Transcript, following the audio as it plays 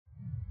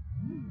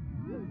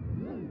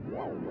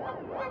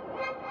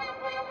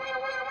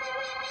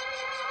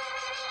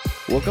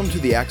Welcome to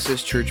the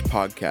Access Church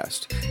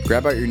podcast.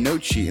 Grab out your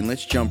note sheet and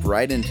let's jump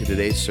right into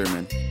today's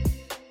sermon.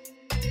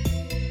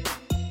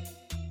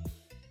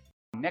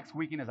 Next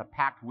weekend is a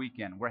packed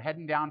weekend. We're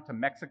heading down to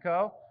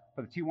Mexico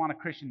for the Tijuana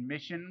Christian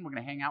Mission. We're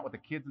going to hang out with the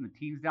kids and the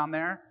teens down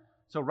there.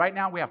 So right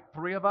now we have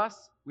 3 of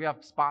us. We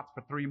have spots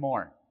for 3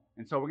 more.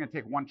 And so we're going to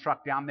take one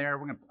truck down there.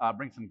 We're going to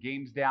bring some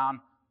games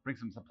down, bring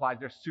some supplies.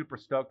 They're super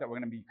stoked that we're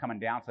going to be coming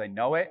down, so they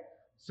know it.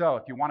 So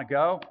if you want to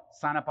go,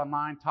 sign up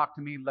online, talk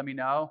to me, let me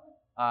know.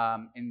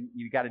 And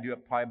you got to do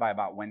it probably by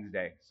about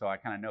Wednesday, so I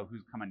kind of know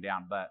who's coming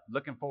down. But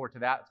looking forward to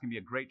that. It's going to be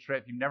a great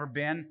trip. If you've never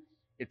been,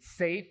 it's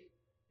safe,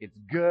 it's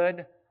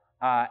good,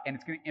 and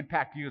it's going to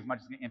impact you as much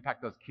as it's going to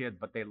impact those kids,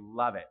 but they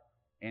love it.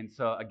 And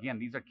so, again,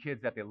 these are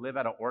kids that they live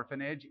at an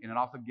orphanage, and it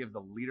also gives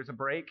the leaders a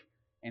break.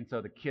 And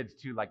so the kids,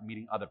 too, like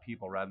meeting other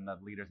people rather than the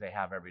leaders they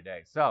have every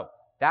day. So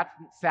that's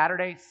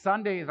Saturday.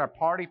 Sunday is our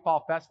party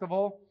fall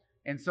festival.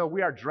 And so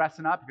we are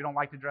dressing up. If you don't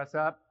like to dress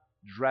up,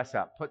 dress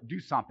up. Do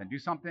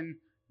something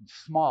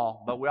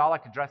small, but we all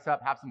like to dress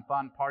up, have some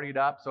fun, party it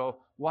up. So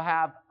we'll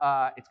have,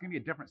 it's going to be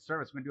a different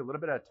service. We're going to do a little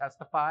bit of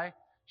testify,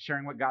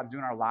 sharing what God's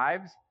doing in our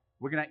lives.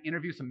 We're going to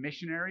interview some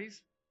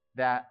missionaries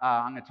that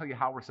I'm going to tell you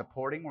how we're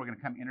supporting. We're going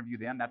to come interview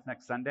them. That's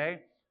next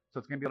Sunday. So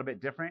it's going to be a little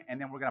bit different. And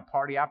then we're going to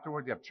party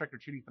afterwards. You have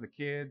trick-or-treating for the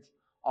kids,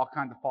 all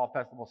kinds of fall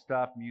festival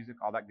stuff, music,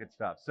 all that good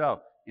stuff.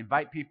 So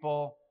invite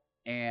people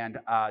and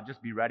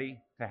just be ready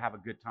to have a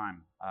good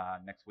time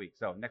next week.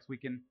 So next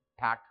weekend,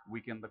 packed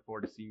weekend. Look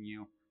forward to seeing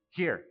you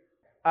here.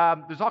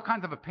 There's all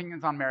kinds of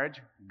opinions on marriage.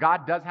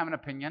 God does have an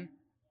opinion.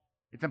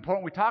 It's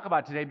important we talk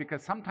about it today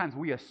because sometimes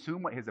we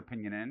assume what his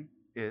opinion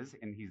is,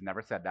 and he's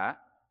never said that.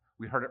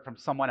 We heard it from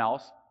someone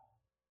else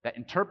that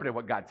interpreted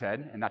what God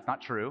said, and that's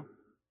not true.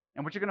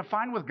 And what you're going to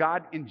find with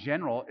God in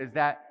general is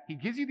that he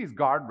gives you these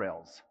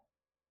guardrails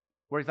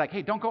where he's like,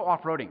 hey, don't go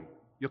off-roading.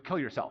 You'll kill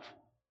yourself.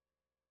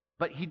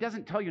 But he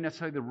doesn't tell you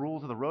necessarily the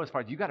rules of the road as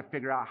far as you got to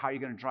figure out how you're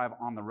going to drive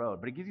on the road.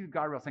 But he gives you the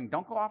guardrails saying,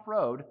 don't go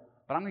off-road,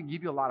 but I'm going to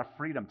give you a lot of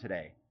freedom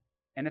today.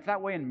 And it's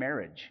that way in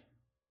marriage.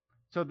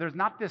 So there's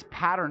not this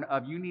pattern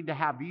of you need to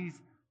have these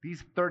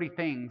 30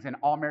 things and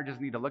all marriages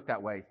need to look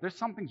that way. There's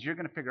some things you're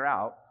going to figure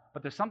out,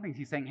 but there's some things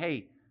he's saying,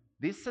 hey,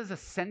 this is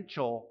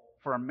essential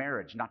for a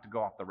marriage not to go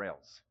off the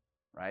rails,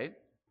 right?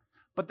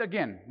 But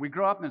again, we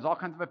grow up and there's all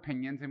kinds of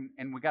opinions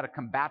and we got to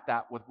combat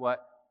that with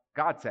what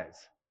God says.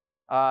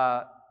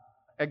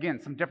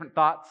 Again, some different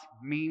thoughts,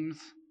 memes,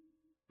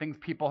 things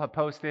people have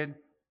posted.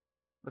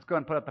 Let's go ahead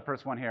and put up the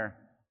first one here.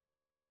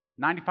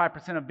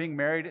 95% of being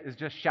married is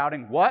just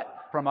shouting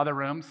what from other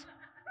rooms.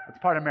 That's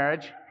part of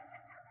marriage.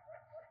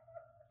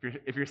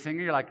 If you're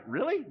single, you're like,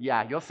 really?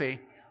 Yeah, you'll see.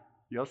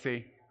 You'll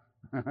see.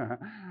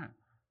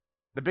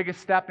 The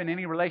biggest step in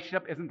any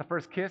relationship isn't the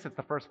first kiss, it's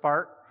the first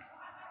fart.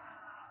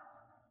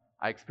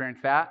 I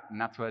experienced that,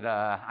 and that's what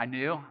I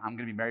knew. I'm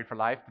going to be married for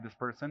life to this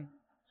person.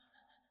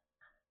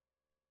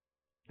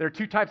 There are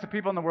 2 types of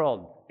people in the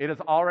world. It is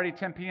already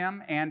 10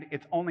 p.m. and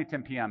it's only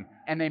 10 p.m.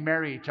 and they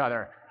marry each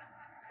other.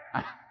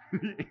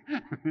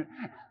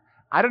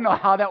 I don't know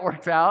how that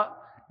works out,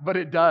 but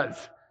it does.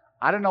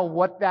 I don't know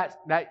what that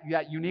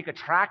unique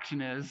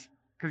attraction is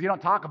because you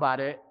don't talk about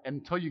it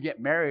until you get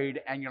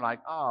married and you're like,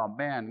 oh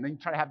man. And then you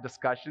try to have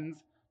discussions.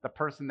 The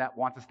person that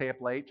wants to stay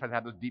up late tries to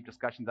have those deep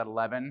discussions at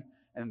 11.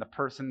 And the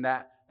person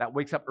that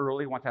wakes up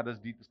early wants to have those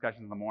deep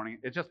discussions in the morning.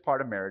 It's just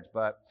part of marriage.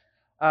 But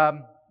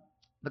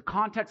the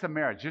context of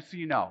marriage, just so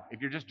you know, if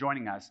you're just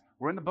joining us,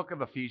 we're in the book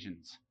of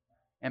Ephesians.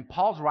 And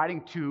Paul's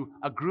writing to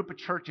a group of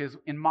churches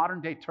in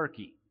modern-day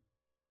Turkey.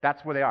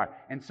 That's where they are.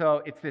 And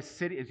so it's this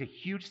city, it's a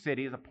huge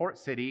city, it's a port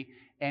city,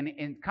 and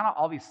in kind of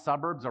all these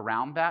suburbs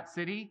around that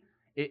city,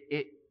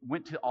 it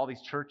went to all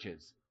these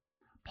churches.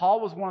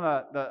 Paul was one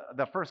of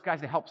the first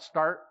guys to help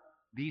start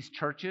these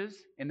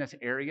churches in this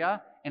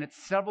area, and it's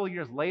several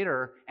years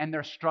later, and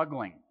they're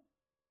struggling.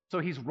 So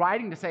he's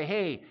writing to say,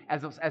 hey,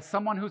 as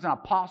someone who's an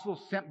apostle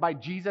sent by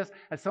Jesus,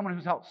 as someone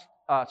who's helped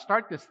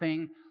start this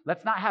thing,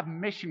 let's not have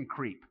mission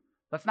creep.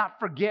 Let's not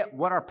forget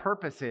what our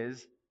purpose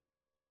is.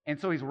 And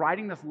so he's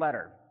writing this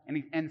letter.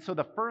 And so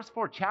the first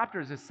 4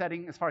 chapters is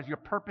setting as far as your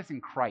purpose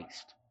in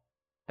Christ.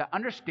 To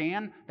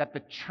understand that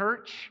the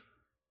church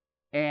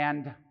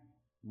and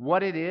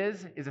what it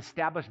is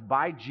established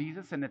by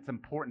Jesus, and it's an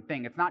important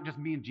thing. It's not just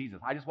me and Jesus.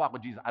 I just walk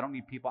with Jesus. I don't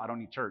need people. I don't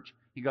need church.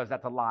 He goes,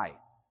 that's a lie.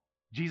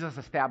 Jesus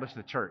established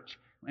the church.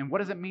 And what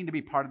does it mean to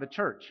be part of the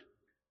church?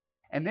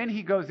 And then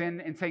he goes in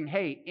and saying,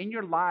 hey, in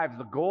your lives,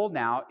 the goal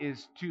now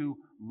is to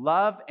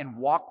love and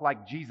walk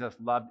like Jesus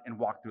loved and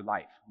walked through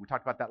life. We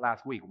talked about that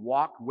last week.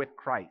 Walk with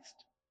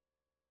Christ.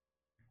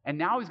 And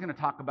now he's going to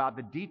talk about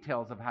the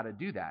details of how to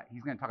do that.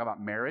 He's going to talk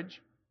about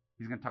marriage.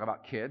 He's going to talk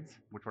about kids,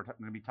 which we're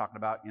going to be talking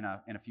about in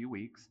a few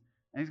weeks.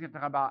 And he's going to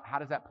talk about how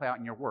does that play out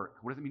in your work?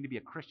 What does it mean to be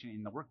a Christian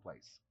in the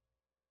workplace?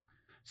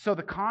 So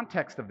the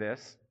context of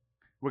this,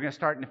 we're going to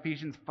start in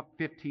Ephesians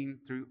 15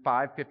 through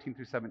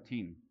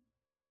 17.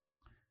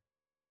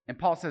 And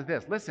Paul says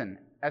this, listen,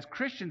 as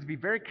Christians, be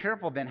very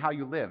careful then how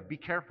you live. Be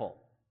careful.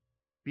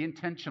 Be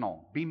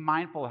intentional. Be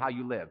mindful of how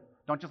you live.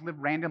 Don't just live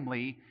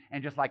randomly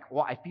and just like,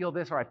 well, I feel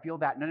this or I feel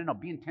that. No.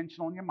 Be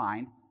intentional in your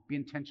mind. Be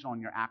intentional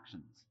in your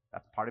actions.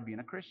 That's part of being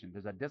a Christian.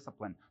 There's a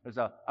discipline. There's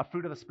a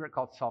fruit of the Spirit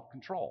called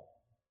self-control.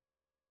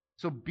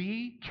 So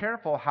be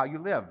careful how you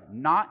live,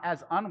 not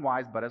as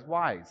unwise, but as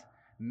wise,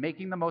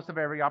 making the most of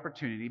every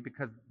opportunity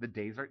because the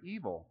days are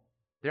evil.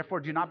 Therefore,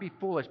 do not be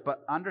foolish,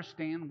 but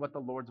understand what the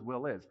Lord's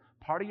will is.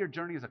 Part of your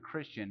journey as a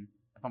Christian,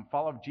 if I'm a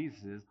follower of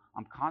Jesus,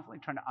 I'm constantly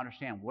trying to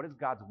understand what is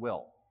God's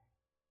will.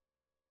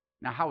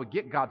 Now, how we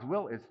get God's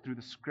will is through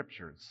the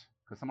scriptures.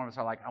 Because some of us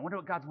are like, I wonder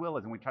what God's will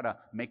is, and we try to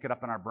make it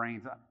up in our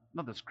brains.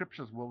 No, the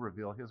scriptures will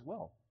reveal his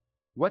will.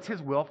 What's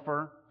his will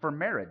for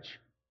marriage?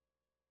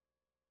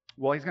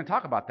 Well, he's going to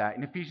talk about that.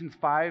 In Ephesians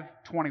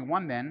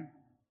 5:21 then,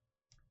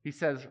 he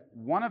says,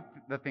 one of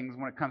the things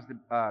when it comes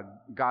to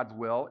God's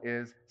will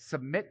is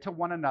submit to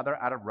one another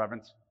out of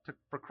reverence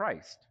for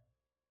Christ.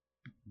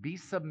 Be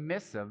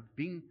submissive,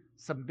 being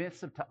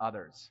submissive to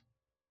others.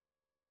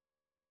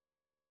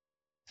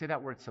 Say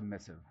that word,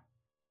 submissive.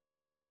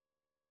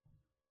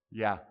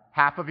 Yeah,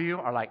 half of you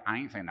are like, I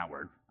ain't saying that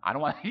word. I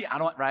don't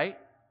want, right?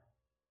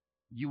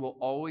 You will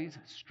always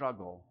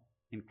struggle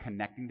in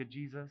connecting to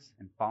Jesus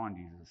and following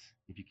Jesus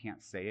if you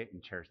can't say it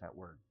and cherish that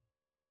word.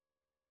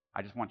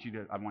 I want you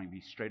to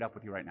be straight up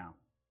with you right now.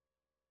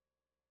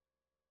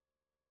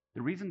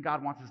 The reason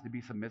God wants us to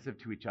be submissive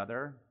to each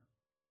other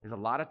is a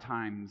lot of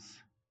times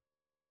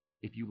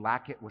if you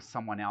lack it with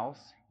someone else,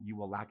 you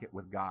will lack it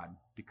with God.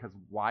 Because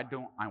why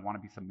don't I want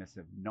to be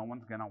submissive? No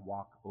one's going to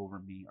walk over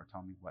me or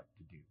tell me what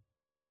to do.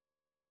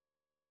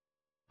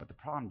 But the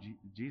problem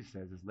Jesus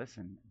says is,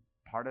 listen,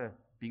 part of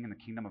being in the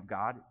kingdom of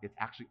God, it's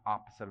actually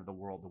opposite of the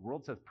world. The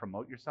world says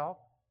promote yourself,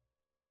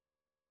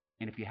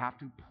 and if you have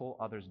to, pull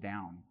others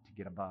down to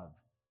get above.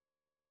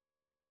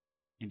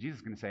 And Jesus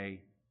is going to say,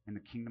 in the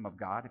kingdom of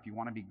God, if you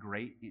want to be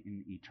great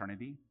in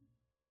eternity,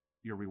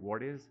 your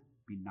reward is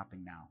be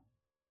nothing now.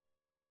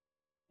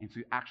 And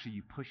so actually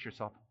you push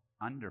yourself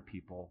under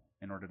people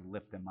in order to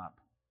lift them up.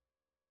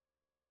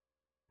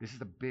 This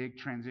is a big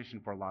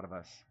transition for a lot of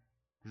us.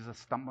 This is a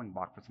stumbling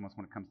block for some of us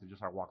when it comes to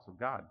just our walks with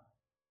God.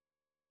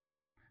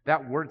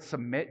 That word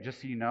submit,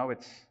 just so you know,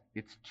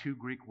 it's two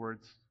Greek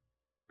words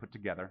put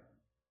together.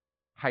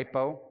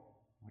 Hypo,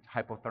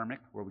 hypothermic,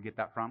 where we get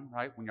that from,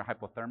 right? When you're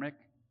hypothermic,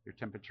 your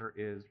temperature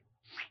is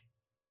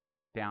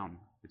down.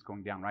 It's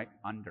going down, right?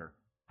 Under.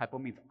 Hypo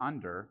means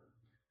under.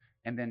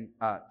 And then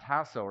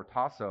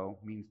tasso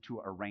means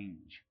to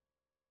arrange.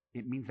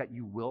 It means that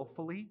you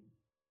willfully,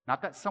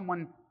 not that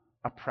someone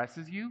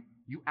oppresses you,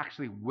 you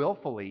actually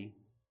willfully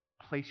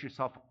place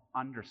yourself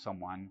under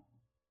someone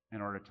in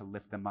order to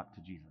lift them up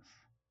to Jesus.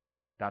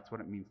 That's what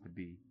it means to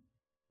be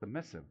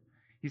submissive.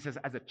 He says,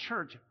 as a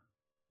church,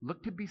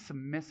 look to be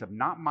submissive,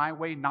 not my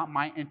way, not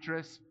my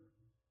interests.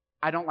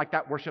 I don't like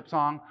that worship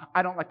song.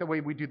 I don't like the way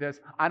we do this.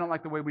 I don't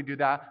like the way we do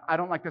that. I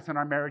don't like this in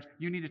our marriage.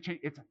 You need to change.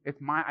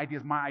 It's my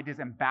ideas,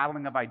 and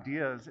battling of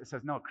ideas. It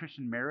says, no, a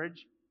Christian marriage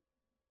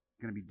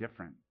is going to be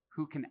different.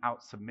 Who can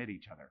out-submit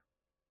each other?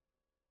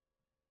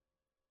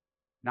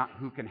 Not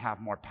who can have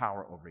more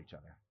power over each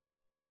other.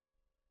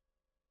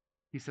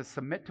 He says,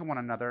 submit to one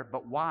another,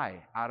 but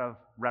why? Out of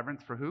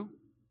reverence for who?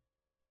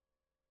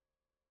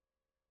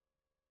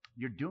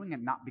 You're doing it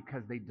not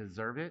because they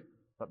deserve it,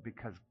 but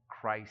because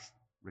Christ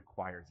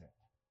requires it.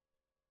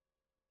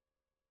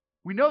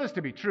 We know this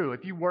to be true.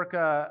 If you work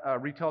a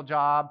retail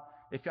job,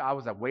 if I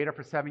was a waiter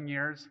for 7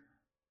 years,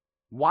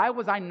 why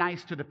was I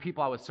nice to the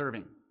people I was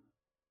serving?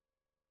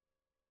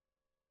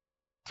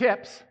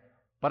 Tips,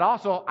 but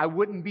also I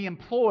wouldn't be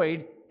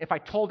employed if I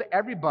told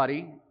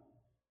everybody.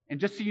 And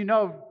just so you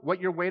know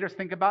what your waiters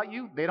think about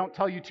you, they don't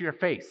tell you to your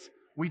face.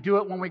 We do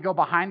it when we go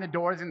behind the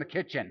doors in the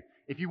kitchen.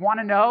 If you want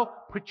to know,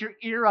 put your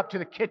ear up to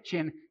the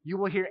kitchen. You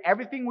will hear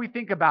everything we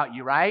think about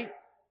you, right?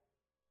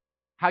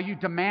 How you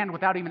demand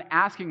without even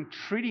asking,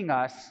 treating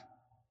us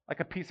like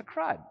a piece of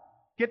crud.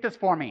 Get this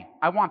for me.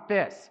 I want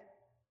this.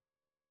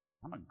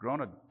 I'm a grown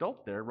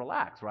adult there.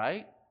 Relax,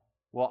 right?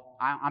 Well,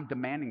 I'm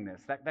demanding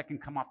this. That can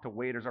come off to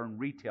waiters or in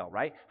retail,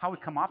 right? How we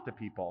come off to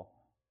people,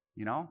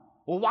 you know?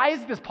 Well, why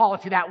is this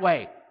policy that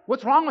way?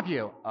 What's wrong with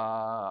you?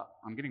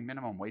 I'm getting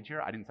minimum wage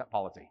here. I didn't set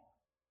policy.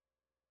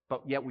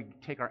 But yet we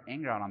take our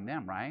anger out on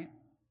them, right?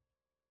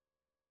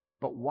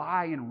 But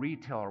why in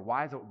retail or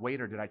why as a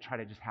waiter did I try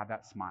to just have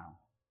that smile?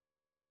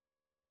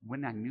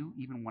 When I knew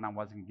even when I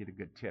wasn't going to get a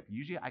good tip.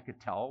 Usually I could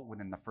tell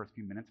within the first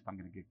few minutes if I'm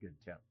going to get a good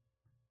tip.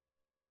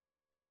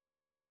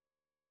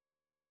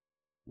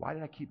 Why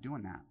did I keep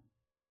doing that?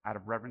 Out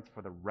of reverence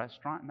for the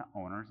restaurant and the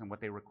owners and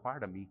what they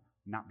required of me,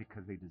 not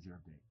because they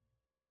deserved it.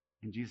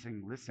 And Jesus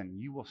saying, listen,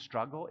 you will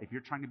struggle if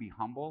you're trying to be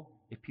humble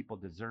if people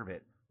deserve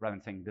it, rather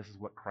than saying this is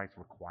what Christ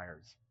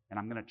requires, and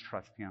I'm going to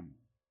trust him.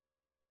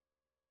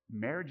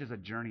 Marriage is a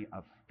journey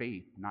of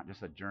faith, not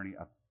just a journey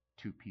of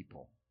two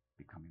people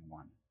becoming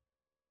one.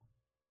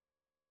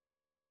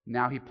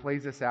 Now he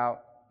plays this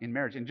out in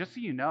marriage. And just so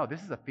you know,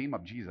 this is a theme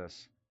of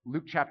Jesus.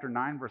 Luke chapter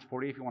 9, verse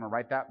 40, if you want to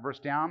write that verse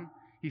down,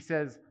 he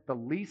says, the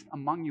least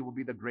among you will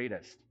be the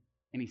greatest.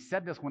 And he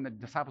said this when the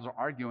disciples are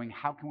arguing,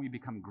 how can we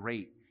become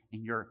great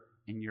in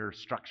your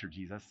structure,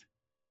 Jesus?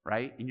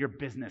 right? In your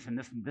business and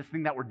this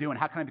thing that we're doing,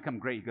 how can I become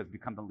great? He goes,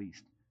 become the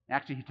least. And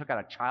actually, he took out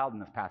a child in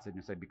this passage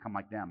and said, become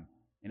like them.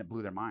 And it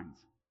blew their minds.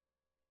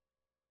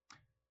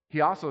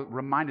 He also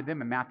reminded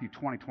them in Matthew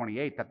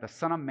 20:28 that the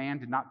Son of Man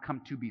did not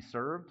come to be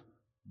served,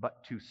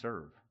 but to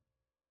serve.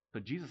 So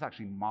Jesus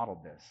actually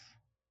modeled this.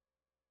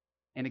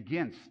 And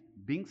again,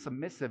 being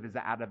submissive is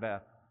out of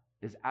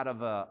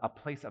a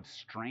place of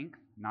strength,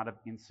 not of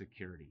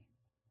insecurity.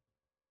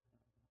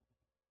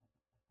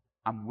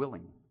 I'm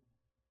willing.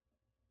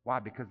 Why?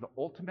 Because the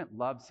ultimate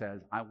love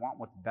says, I want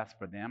what's best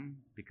for them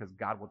because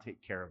God will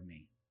take care of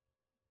me.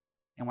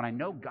 And when I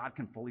know God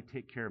can fully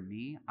take care of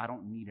me, I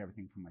don't need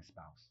everything from my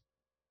spouse.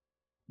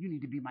 You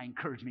need to be my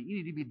encouragement. You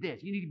need to be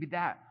this. You need to be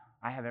that.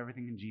 I have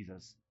everything in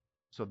Jesus.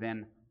 So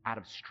then, out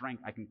of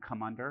strength, I can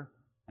come under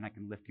and I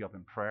can lift you up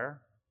in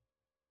prayer.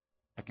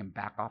 I can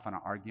back off on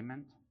an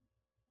argument.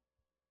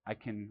 I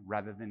can,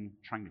 rather than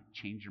trying to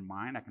change your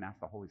mind, I can ask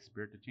the Holy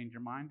Spirit to change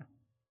your mind.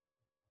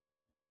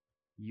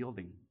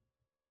 Yielding,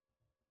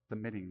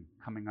 submitting,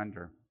 coming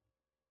under.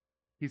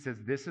 He says,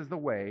 this is the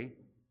way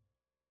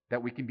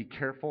that we can be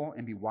careful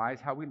and be wise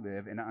how we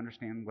live and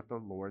understand what the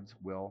Lord's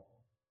will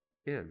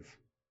is.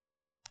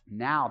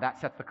 Now that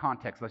sets the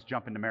context. Let's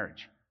jump into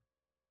marriage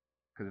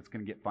because it's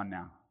going to get fun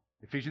now.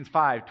 Ephesians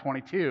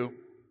 5:22,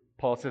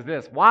 Paul says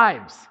this,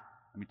 wives,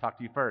 let me talk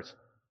to you first.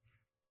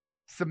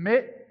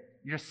 Submit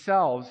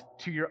yourselves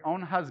to your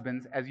own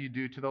husbands as you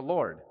do to the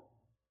Lord.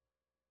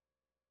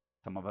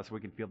 Some of us,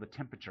 we can feel the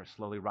temperature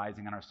slowly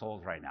rising in our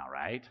souls right now,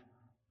 right?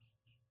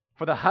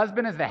 For the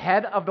husband is the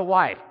head of the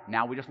wife.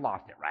 Now we just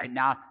lost it, right?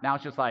 Now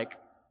it's just like,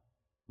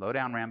 slow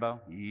down,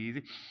 Rambo.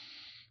 Easy.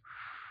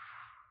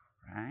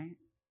 Right?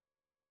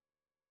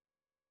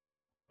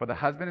 For the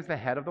husband is the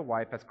head of the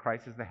wife as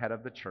Christ is the head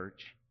of the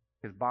church,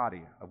 his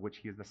body, of which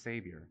he is the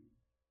Savior.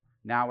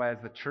 Now as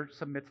the church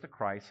submits to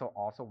Christ, so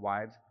also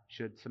wives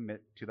should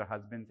submit to their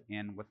husbands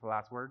in, what's the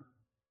last word?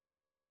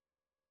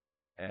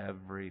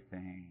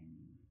 Everything.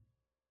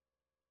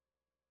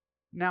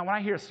 Now, when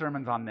I hear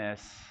sermons on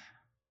this,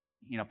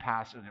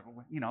 pastors,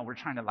 we're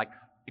trying to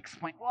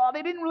explain, well,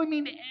 they didn't really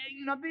mean,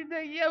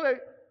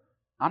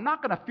 I'm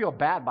not going to feel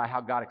bad by how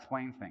God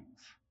explains things.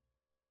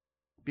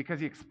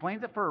 Because he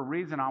explains it for a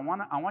reason. I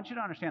want you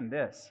to understand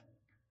this.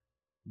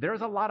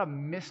 There's a lot of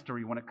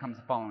mystery when it comes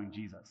to following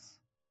Jesus.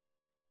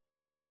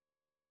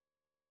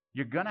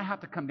 You're going to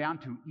have to come down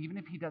to, even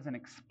if he doesn't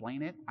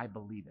explain it, I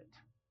believe it.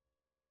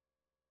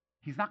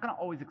 He's not going to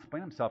always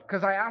explain himself.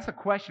 Because I asked a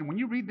question. When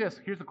you read this,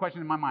 here's the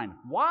question in my mind.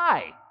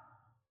 Why?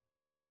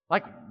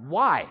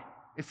 Why?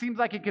 It seems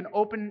like it can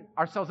open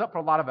ourselves up for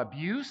a lot of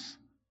abuse,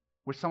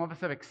 which some of us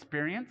have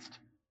experienced.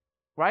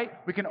 Right?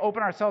 We can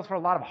open ourselves for a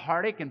lot of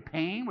heartache and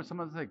pain, which some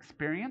of us have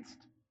experienced.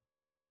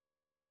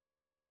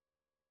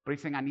 But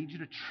he's saying, I need you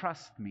to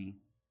trust me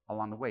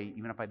along the way,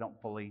 even if I don't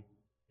fully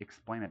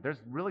explain it.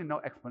 There's really no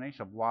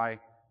explanation of why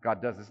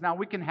God does this. Now,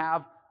 we can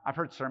have, I've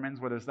heard sermons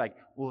where there's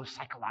there's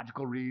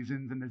psychological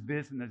reasons, and there's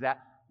this and there's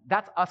that.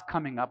 That's us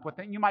coming up with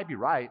it. And you might be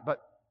right,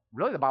 but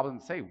really the Bible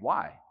doesn't say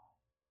why.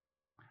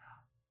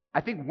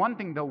 I think one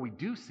thing, though, we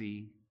do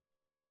see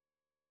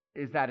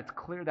is that it's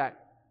clear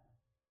that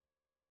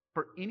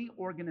for any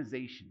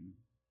organization,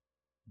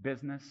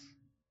 business,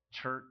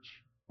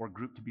 church, or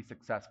group to be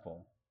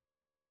successful,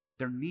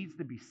 there needs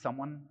to be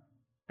someone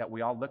that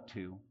we all look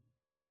to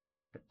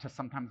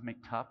sometimes make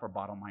tough or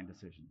bottom line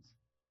decisions.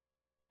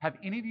 Have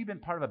any of you been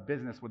part of a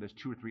business where there's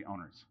 2 or 3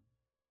 owners?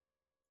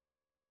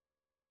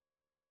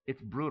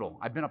 It's brutal.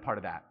 I've been a part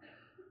of that.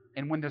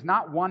 And when there's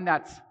not one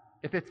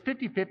if it's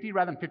 50-50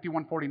 rather than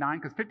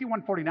 51-49, because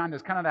 51-49,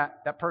 there's kind of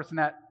that person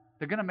that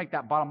they're going to make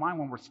that bottom line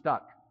when we're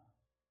stuck.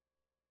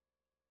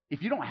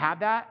 If you don't have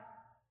that,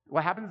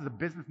 what happens is the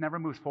business never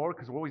moves forward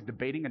because we're always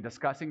debating and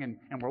discussing and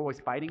we're always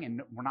fighting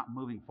and we're not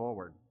moving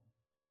forward.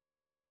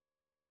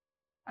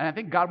 And I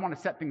think God wants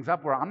to set things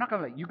up where I'm not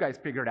going to let you guys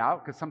figure it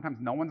out because sometimes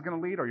no one's going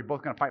to lead or you're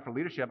both going to fight for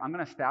leadership. I'm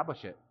going to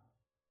establish it.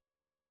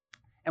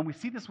 And we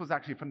see this was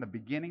actually from the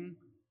beginning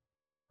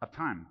of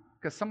time.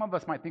 Because some of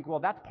us might think, well,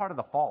 that's part of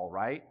the fall,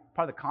 right?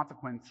 Part of the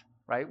consequence,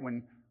 right?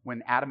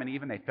 When Adam and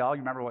Eve, they fell,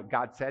 you remember what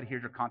God said?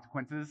 Here's your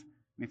consequences.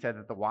 And he said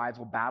that the wives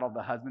will battle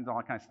the husbands, all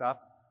that kind of stuff.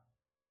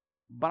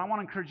 But I want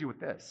to encourage you with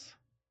this.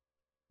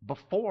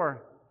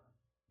 Before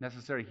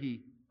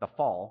necessarily the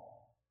fall,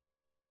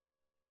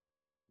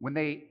 when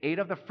they ate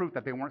of the fruit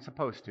that they weren't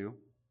supposed to,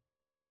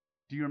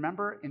 do you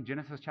remember in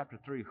Genesis chapter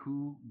 3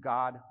 who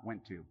God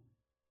went to?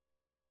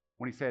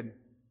 When he said,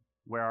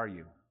 where are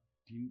you?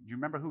 Do you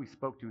remember who he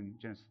spoke to in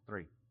Genesis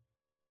 3?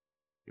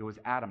 It was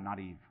Adam, not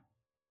Eve.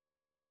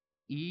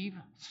 Eve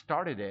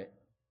started it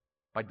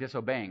by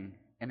disobeying,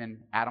 and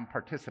then Adam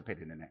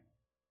participated in it.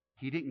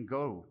 He didn't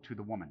go to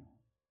the woman.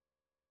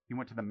 He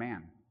went to the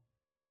man.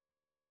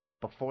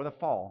 Before the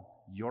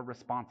fall, you're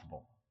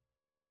responsible.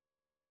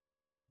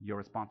 You're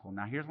responsible.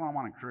 Now, here's what I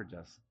want to encourage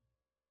us.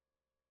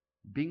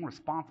 Being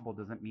responsible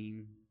doesn't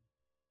mean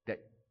that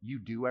you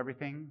do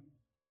everything,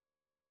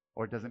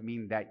 or it doesn't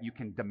mean that you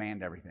can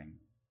demand everything.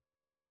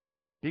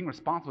 Being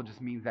responsible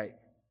just means that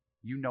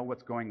you know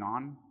what's going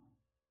on,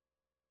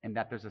 and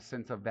that there's a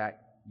sense of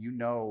that you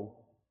know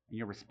and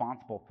you're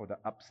responsible for the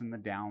ups and the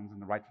downs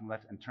and the rights and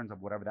lefts in terms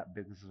of whatever that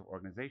business or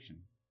organization.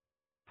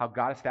 How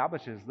God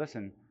establishes,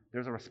 listen,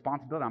 there's a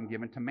responsibility I'm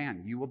giving to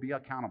man. You will be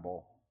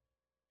accountable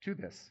to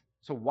this.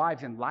 So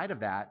wives, in light of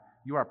that,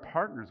 you are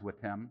partners with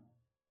him,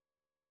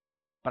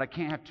 but I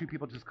can't have two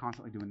people just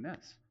constantly doing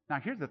this. Now,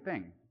 here's the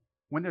thing.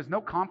 When there's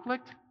no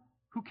conflict,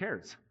 who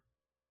cares?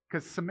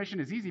 Because submission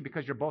is easy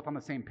because you're both on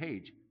the same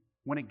page.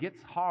 When it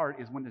gets hard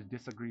is when there's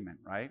disagreement,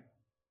 right?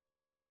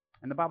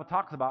 And the Bible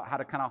talks about how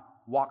to kind of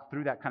walk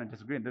through that kind of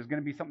disagreement. There's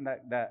going to be something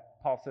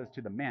that Paul says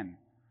to the men.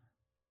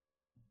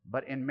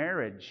 But in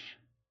marriage,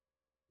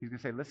 he's going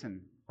to say,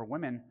 listen, for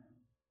women,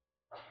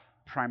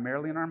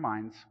 primarily in our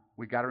minds,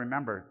 we got to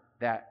remember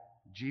that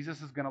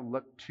Jesus is going to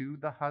look to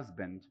the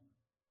husband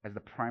as the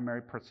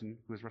primary person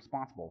who is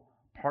responsible.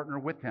 Partner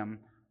with him,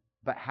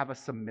 but have a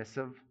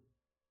submissive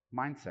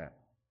mindset.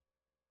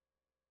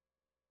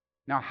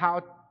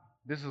 Now,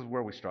 this is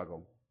where we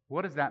struggle.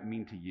 What does that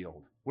mean to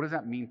yield? What does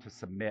that mean to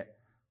submit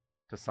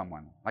to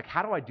someone? Like,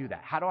 how do I do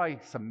that? How do I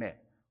submit?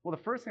 Well,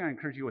 the first thing I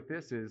encourage you with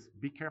this is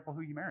be careful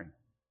who you marry.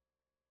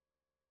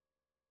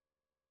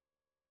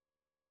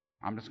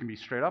 I'm just going to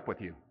be straight up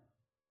with you.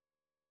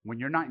 When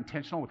you're not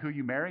intentional with who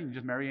you marry and you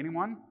just marry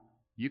anyone,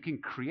 you can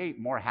create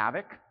more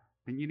havoc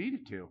than you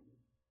needed to.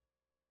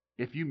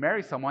 If you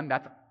marry someone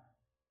that's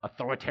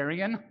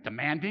authoritarian,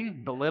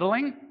 demanding,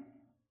 belittling,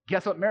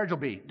 guess what marriage will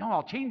be? No,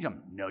 I'll change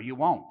them. No, you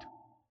won't.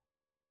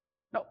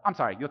 No, I'm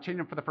sorry. You'll change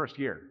them for the first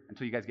year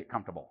until you guys get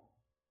comfortable.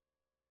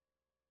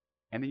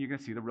 And then you're going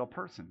to see the real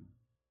person.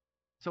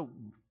 So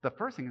the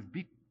first thing is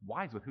be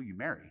wise with who you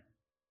marry,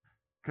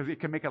 because it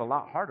can make it a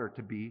lot harder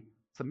to be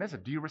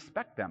submissive. Do you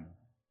respect them?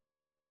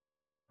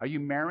 Are you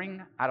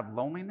marrying out of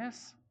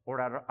loneliness or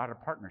out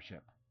of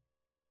partnership?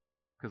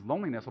 Because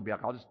loneliness will be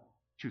like, I'll just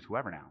choose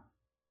whoever now.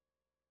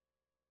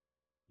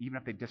 Even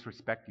if they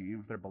disrespect you, even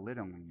if they're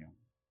belittling you.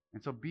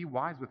 And so be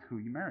wise with who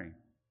you marry.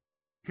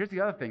 Here's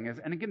the other thing is,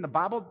 and again, the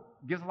Bible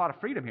gives a lot of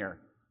freedom here.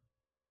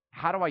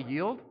 How do I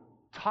yield?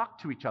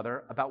 Talk to each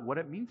other about what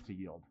it means to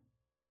yield.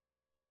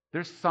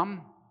 There's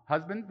some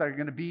husbands that are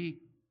going to be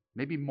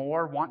maybe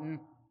more wanting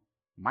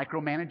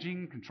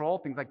micromanaging, control,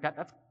 things like that.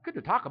 That's good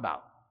to talk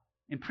about.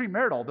 In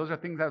premarital, those are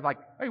things that are like,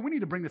 hey, we need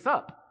to bring this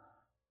up.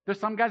 There's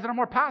some guys that are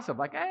more passive,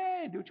 like,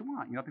 hey, do what you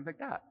want, things like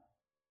that.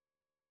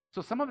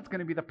 So some of it's going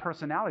to be the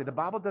personality. The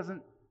Bible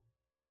doesn't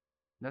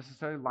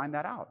necessarily line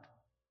that out.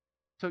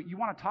 So you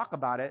want to talk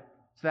about it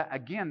so that,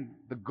 again,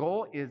 the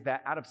goal is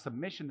that out of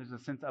submission, there's a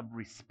sense of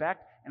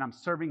respect, and I'm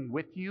serving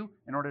with you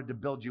in order to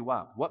build you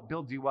up. What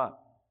builds you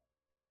up?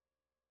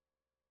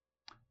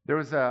 There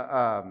was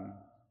a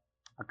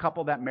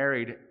couple that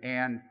married,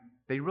 and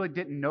they really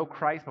didn't know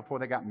Christ before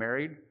they got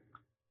married,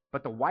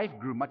 but the wife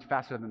grew much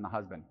faster than the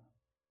husband.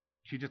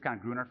 She just kind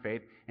of grew in her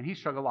faith, and he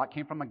struggled a lot,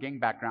 came from a gang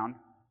background,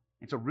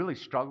 and so really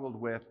struggled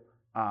with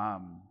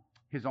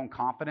his own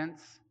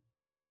confidence.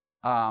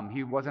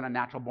 He wasn't a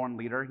natural-born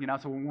leader,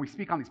 So when we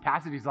speak on these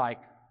passages, like,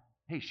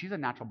 hey, she's a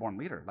natural-born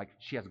leader. Like,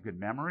 she has a good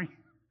memory.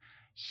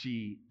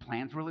 She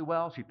plans really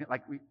well.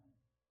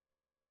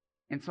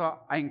 And so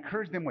I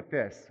encouraged them with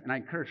this, and I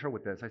encouraged her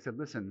with this. I said,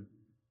 listen,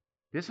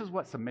 this is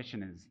what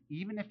submission is.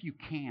 Even if you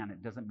can,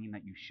 it doesn't mean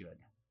that you should.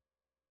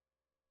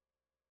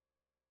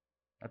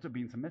 That's what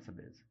being submissive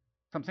is.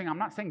 So I'm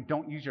not saying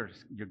don't use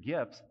your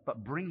gifts,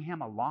 but bring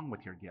him along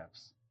with your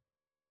gifts.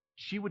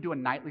 She would do a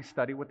nightly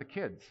study with the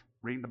kids,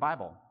 reading the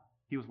Bible.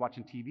 He was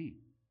watching TV.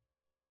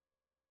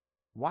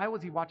 Why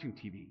was he watching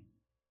TV?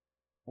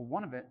 Well,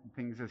 one of the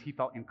things is he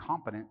felt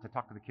incompetent to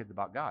talk to the kids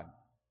about God.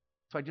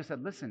 So I just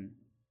said, listen,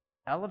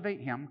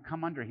 elevate him,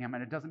 come under him,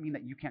 and it doesn't mean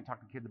that you can't talk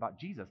to kids about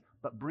Jesus,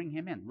 but bring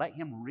him in. Let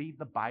him read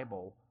the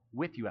Bible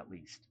with you at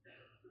least.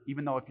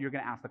 Even though if you're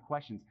going to ask the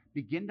questions,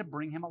 begin to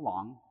bring him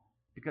along,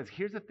 because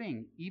here's the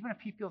thing, even if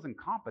he feels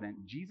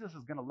incompetent, Jesus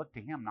is going to look to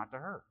him, not to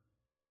her.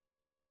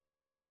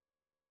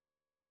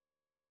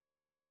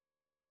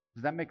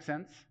 Does that make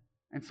sense?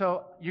 And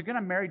so you're going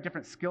to marry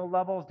different skill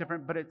levels,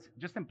 but it's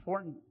just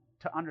important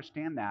to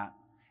understand that.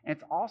 And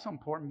it's also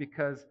important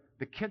because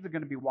the kids are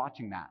going to be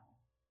watching that.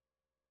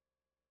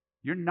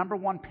 Your number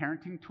one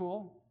parenting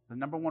tool, the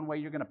number one way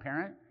you're going to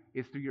parent,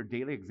 is through your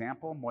daily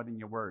example more than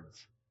your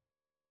words.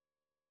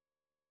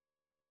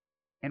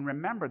 And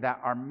remember that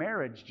our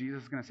marriage,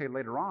 Jesus is going to say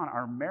later on,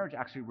 our marriage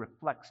actually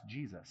reflects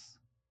Jesus.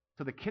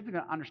 So the kids are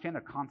going to understand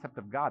the concept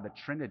of God, the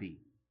Trinity,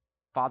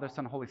 Father,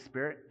 Son, Holy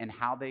Spirit, and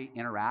how they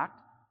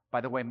interact by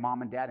the way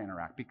mom and dad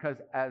interact. Because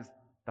as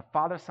the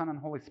Father, Son, and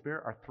Holy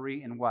Spirit are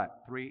three in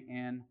what? 3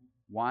 in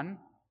 1.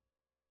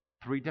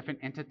 3 different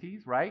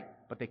entities, right?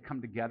 But they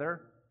come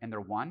together and they're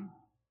one.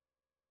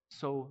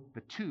 So the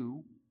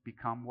two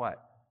become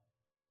what?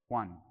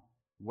 One.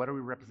 What are we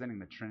representing?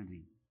 The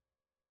Trinity.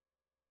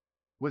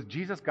 Was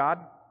Jesus God?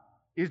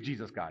 Is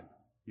Jesus God?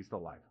 He's still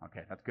alive.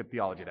 Okay, that's good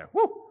theology there.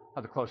 Woo!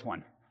 That was a close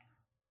one.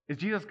 Is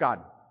Jesus God?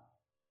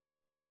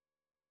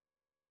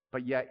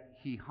 But yet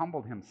he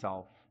humbled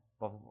himself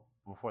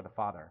before the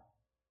Father.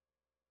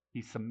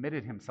 He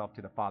submitted himself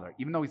to the Father.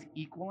 Even though he's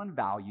equal in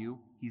value,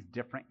 he's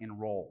different in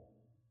role.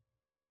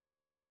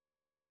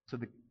 So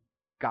the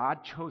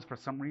God chose, for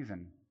some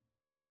reason,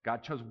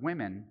 God chose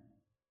women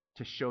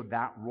to show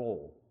that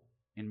role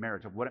in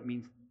marriage of what it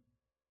means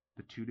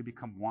the two to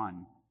become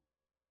one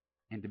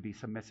and to be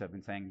submissive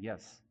and saying,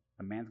 yes,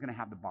 the man's going to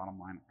have the bottom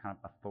line kind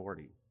of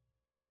authority.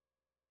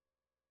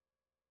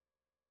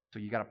 So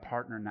you got a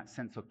partner in that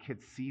sense so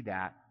kids see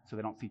that so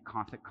they don't see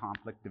constant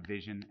conflict,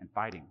 division, and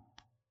fighting.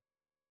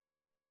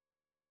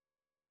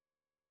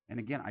 And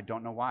again, I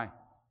don't know why.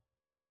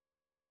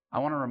 I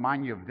want to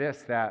remind you of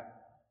this, that,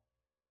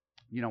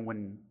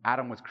 when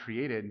Adam was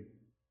created,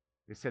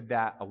 it said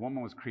that a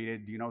woman was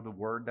created. Do you know the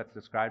word that's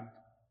described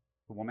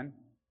the woman?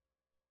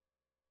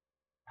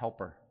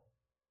 Helper.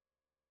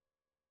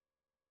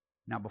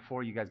 Now,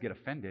 before you guys get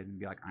offended and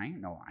be like, I ain't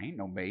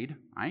no maid.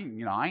 I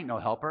ain't no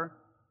helper.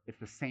 It's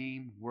the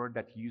same word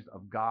that's used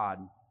of God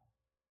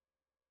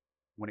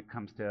when it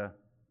comes to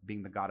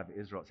being the God of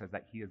Israel. It says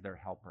that he is their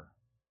helper.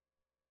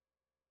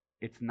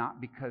 It's not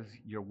because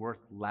you're worth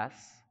less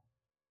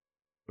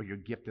or you're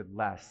gifted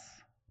less.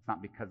 It's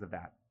not because of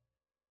that.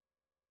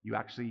 You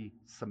actually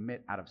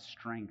submit out of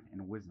strength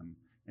and wisdom.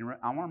 And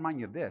I want to remind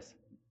you of this.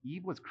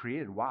 Eve was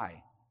created.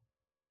 Why?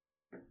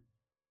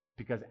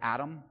 Because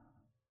Adam,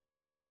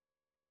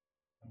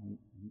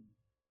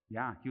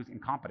 he was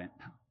incompetent.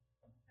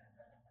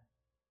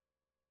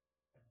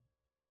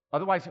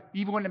 Otherwise,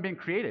 Eve wouldn't have been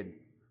created.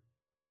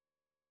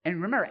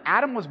 And remember,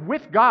 Adam was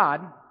with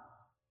God,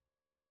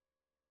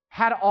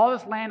 had all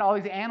this land, all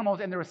these animals,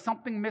 and there was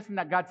something missing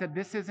that God said,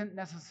 this isn't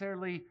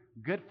necessarily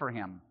good for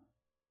him.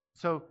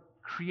 So,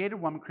 create a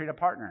woman, create a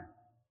partner.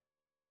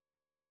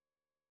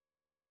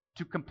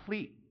 To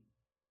complete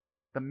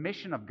the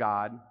mission of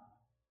God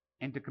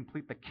and to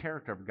complete the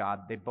character of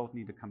God, they both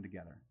need to come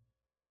together.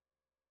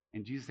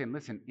 And Jesus saying,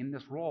 listen, in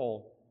this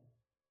role,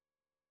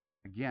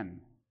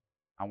 again,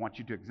 I want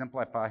you to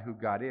exemplify who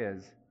God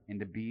is and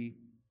to be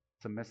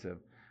submissive.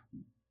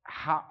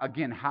 How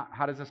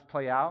does this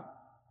play out?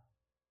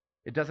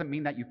 It doesn't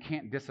mean that you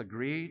can't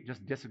disagree,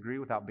 just disagree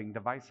without being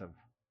divisive.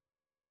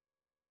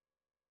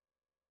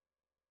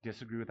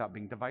 Disagree without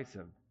being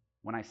divisive.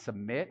 When I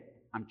submit,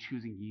 I'm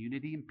choosing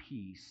unity and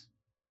peace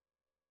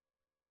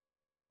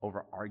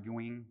over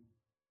arguing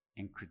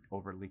and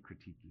overly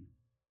critiquing.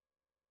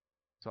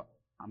 So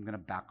I'm going to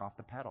back off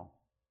the pedal.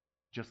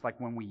 Just like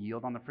when we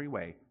yield on the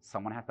freeway,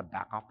 someone has to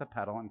back off the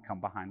pedal and come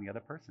behind the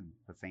other person.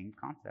 It's the same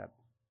concept.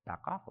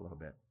 Back off a little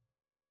bit.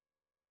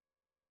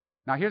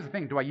 Now here's the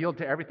thing. Do I yield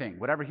to everything?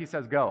 Whatever he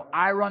says, go.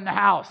 I run the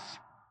house.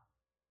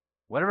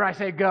 Whatever I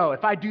say, go.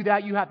 If I do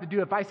that, you have to do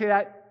it. If I say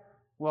that,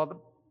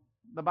 well,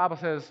 the Bible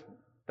says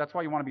that's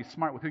why you want to be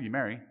smart with who you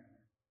marry.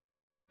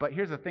 But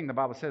here's the thing the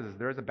Bible says is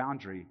there is a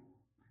boundary.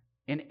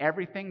 In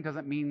everything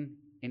doesn't mean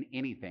in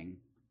anything.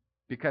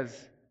 Because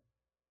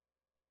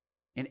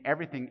in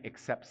everything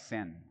except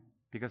sin.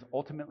 Because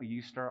ultimately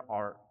you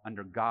are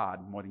under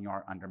God more than you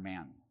are under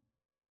man.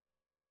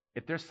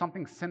 If there's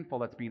something sinful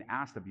that's being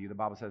asked of you, the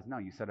Bible says, no,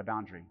 you set a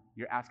boundary.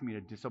 You're asking me to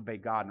disobey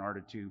God in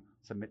order to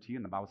submit to you,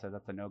 and the Bible says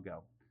that's a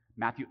no-go.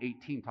 Matthew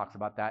 18 talks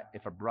about that.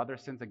 If a brother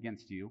sins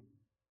against you,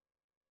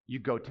 you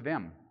go to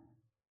them.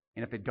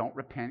 And if they don't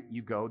repent,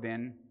 you go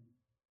then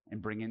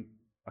and bring in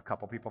a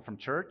couple people from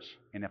church,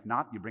 and if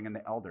not, you bring in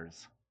the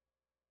elders.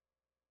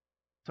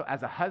 So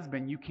as a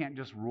husband, you can't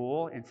just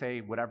rule and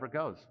say whatever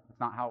goes. That's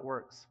not how it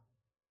works.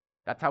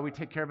 That's how we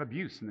take care of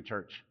abuse in the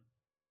church.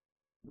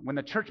 When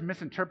the church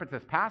misinterprets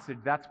this passage,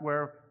 that's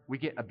where we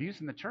get abuse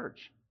in the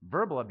church.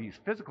 Verbal abuse,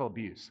 physical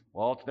abuse.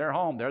 Well, it's their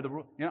home, they're the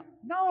rule.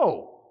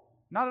 No,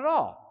 not at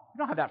all. You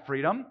don't have that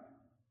freedom.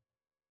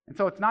 And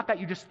so it's not that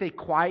you just stay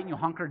quiet and you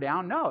hunker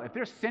down. No, if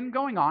there's sin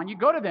going on, you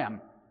go to them.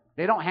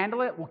 They don't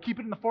handle it, we'll keep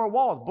it in the four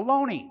walls.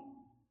 Baloney.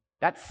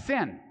 That's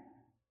sin.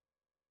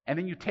 And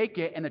then you take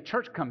it and the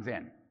church comes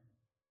in.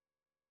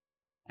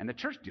 And the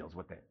church deals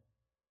with it.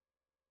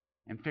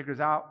 And figures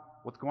out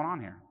what's going on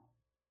here.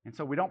 And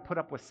so we don't put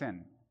up with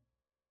sin.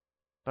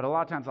 But a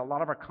lot of times, a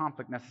lot of our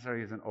conflict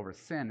necessarily isn't over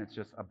sin. It's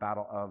just a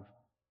battle of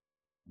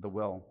the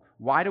will.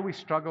 Why do we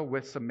struggle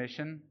with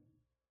submission?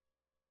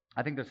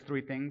 I think there's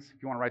three things.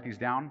 If you want to write these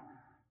down.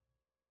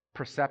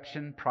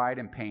 Perception, pride,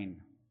 and pain.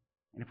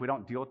 And if we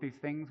don't deal with these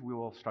things, we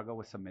will struggle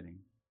with submitting.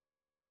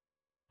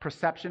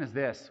 Perception is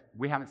this.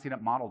 We haven't seen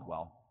it modeled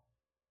well.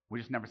 We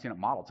just never seen it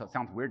modeled. So it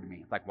sounds weird to me.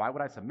 It's like, why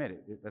would I submit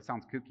it? That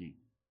sounds kooky.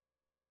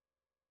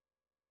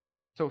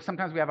 So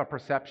sometimes we have a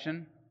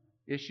perception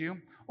issue,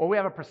 or we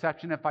have a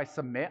perception if I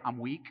submit, I'm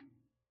weak,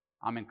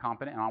 I'm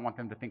incompetent, and I want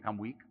them to think I'm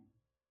weak,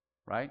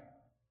 right?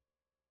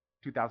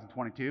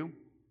 2022,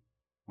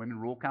 women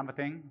rule kind of a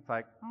thing. It's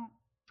like,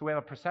 so we have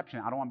a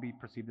perception. I don't want to be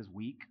perceived as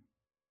weak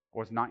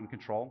or as not in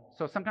control.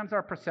 So sometimes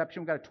our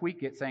perception, we've got to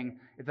tweak it, saying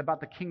it's about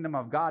the kingdom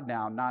of God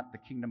now, not the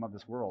kingdom of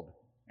this world,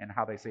 and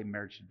how they say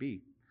marriage should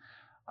be.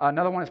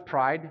 Another one is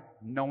pride.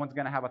 No one's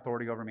going to have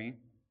authority over me.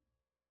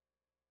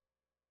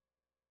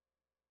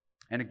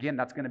 And again,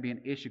 that's going to be an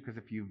issue because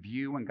if you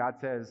view, when God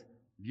says,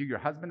 view your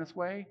husband this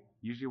way,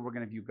 usually we're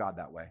going to view God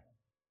that way.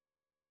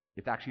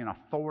 It's actually an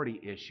authority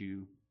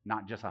issue,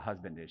 not just a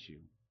husband issue.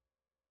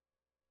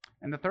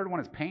 And the third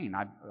one is pain.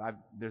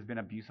 There's been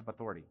abuse of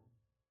authority.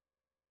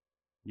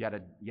 You had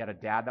a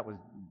dad that was,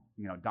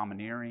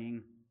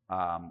 domineering,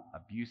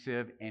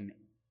 abusive, and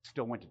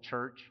still went to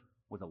church,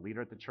 was a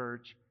leader at the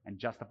church, and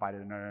justified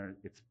it.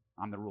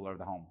 I'm the ruler of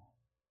the home.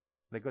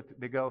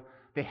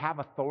 They have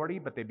authority,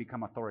 but they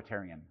become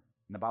authoritarian.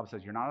 And the Bible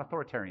says you're not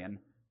authoritarian,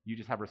 you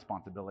just have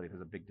responsibility.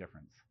 There's a big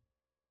difference.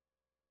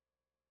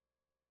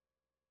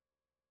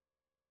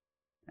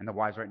 And the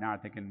wives right now are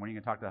thinking, when are you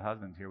going to talk to the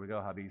husbands? Here we go,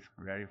 hubbies.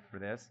 Ready for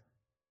this?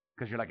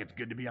 Because you're like, it's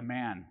good to be a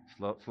man.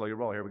 Slow your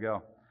roll. Here we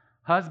go.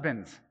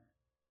 Husbands,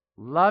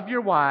 love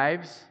your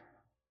wives.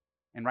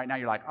 And right now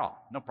you're like, oh,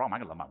 no problem. I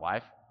can love my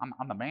wife.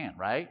 I'm the man,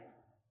 right?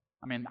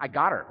 I mean, I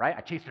got her, right?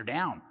 I chased her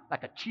down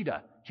like a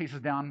cheetah chases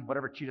down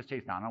whatever cheetahs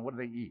chase down. I don't know, what do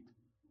they eat?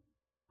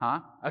 Huh?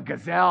 A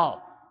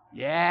gazelle.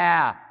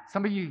 Yeah.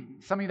 Some of you,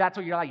 that's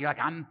what you're like. You're like,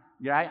 I'm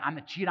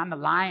the cheetah, I'm the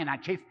lion.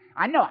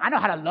 I know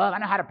how to love. I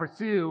know how to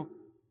pursue.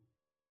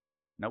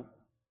 Nope.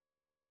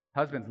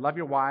 Husbands, love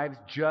your wives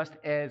just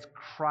as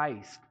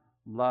Christ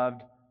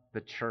loved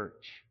the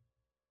church.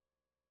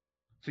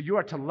 So you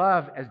are to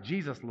love as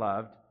Jesus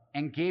loved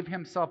and gave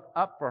himself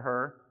up for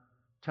her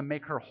to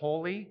make her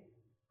holy,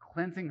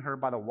 cleansing her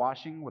by the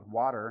washing with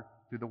water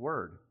through the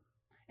word,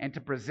 and to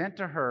present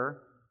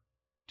her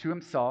to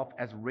himself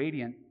as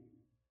radiant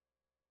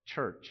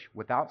church,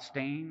 without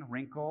stain,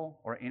 wrinkle,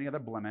 or any other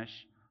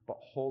blemish, but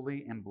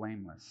holy and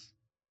blameless.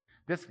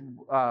 This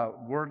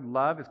word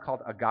love is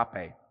called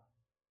agape.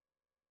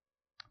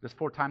 There's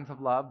 4 types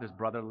of love. There's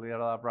brotherly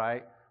love,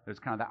 right? There's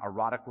kind of that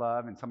erotic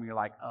love, and some of you are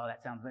like, oh,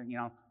 that sounds like,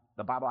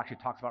 the Bible actually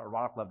talks about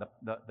erotic love,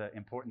 the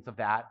importance of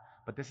that.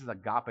 But this is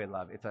agape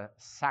love. It's a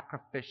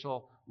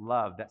sacrificial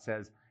love that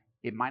says,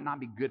 it might not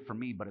be good for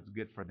me, but it's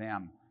good for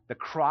them. The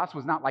cross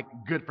was not like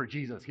good for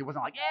Jesus. He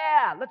wasn't like,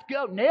 yeah, let's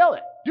go, nail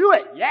it, do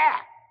it, yeah.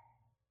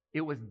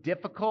 It was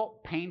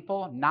difficult,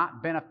 painful,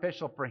 not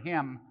beneficial for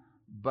him,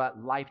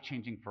 but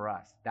life-changing for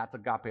us. That's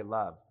agape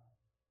love.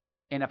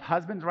 And if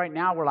husbands right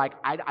now were like,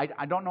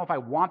 I don't know if I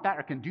want that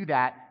or can do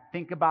that,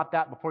 think about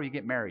that before you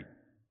get married.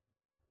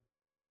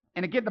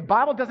 And again, the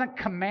Bible doesn't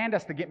command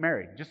us to get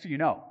married, just so you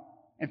know.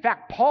 In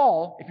fact,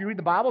 Paul, if you read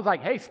the Bible, is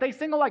like, hey, stay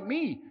single like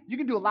me. You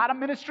can do a lot of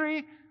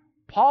ministry.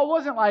 Paul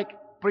wasn't like,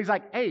 but he's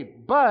like, hey,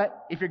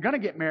 but if you're going to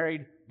get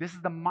married, this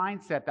is the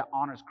mindset that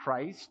honors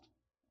Christ.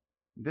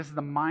 This is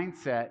the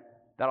mindset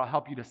that'll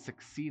help you to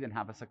succeed and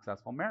have a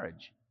successful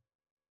marriage.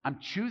 I'm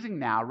choosing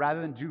now,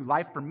 rather than do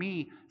life for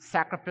me,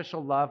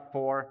 sacrificial love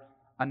for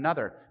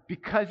another.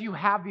 Because you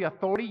have the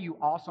authority, you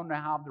also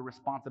now have the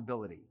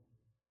responsibility.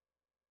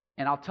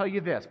 And I'll tell you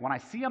this, when I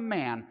see a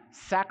man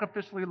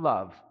sacrificially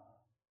love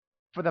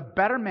for the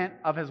betterment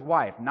of his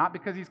wife, not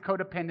because he's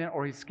codependent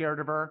or he's scared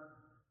of her,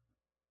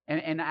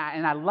 and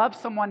I love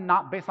someone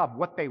not based off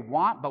what they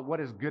want, but what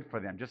is good for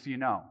them, just so you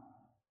know.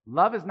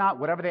 Love is not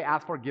whatever they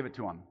ask for, give it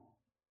to them.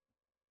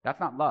 That's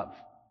not love.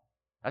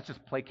 That's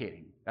just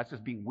placating. That's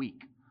just being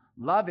weak.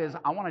 Love is,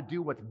 I want to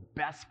do what's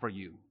best for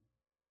you,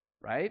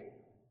 right?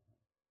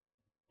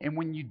 And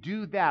when you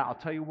do that, I'll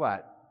tell you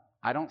what,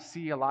 I don't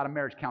see a lot of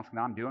marriage counseling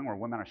that I'm doing where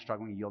women are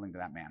struggling yielding to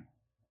that man.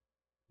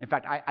 In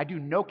fact, I do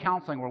no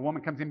counseling where a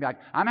woman comes in and be like,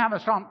 I'm having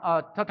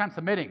a tough time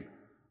submitting,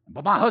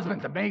 but my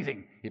husband's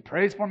amazing. He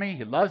prays for me.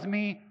 He loves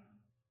me.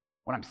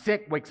 When I'm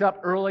sick, wakes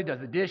up early, does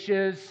the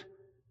dishes,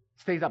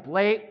 stays up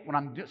late. When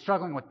I'm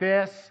struggling with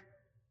this,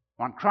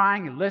 when I'm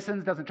crying, he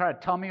listens, doesn't try to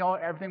tell me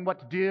everything what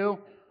to do,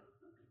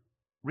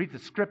 reads the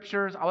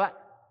scriptures, all that.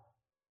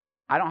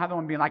 I don't have the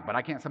one being like, but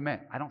I can't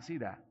submit. I don't see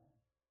that.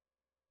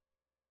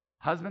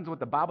 Husbands, what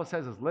the Bible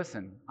says is,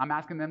 listen, I'm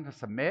asking them to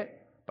submit,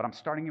 but I'm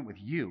starting it with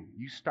you.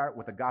 You start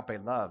with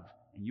agape love,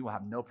 and you will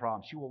have no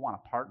problem. She will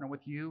want to partner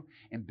with you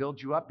and build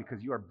you up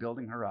because you are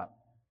building her up.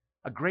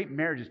 A great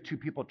marriage is 2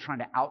 people trying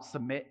to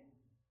out-submit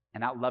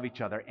and out-love each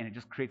other, and it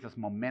just creates this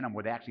momentum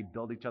where they actually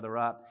build each other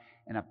up.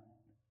 And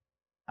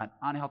an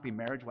unhealthy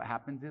marriage, what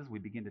happens is we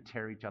begin to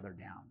tear each other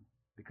down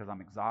because I'm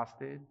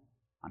exhausted,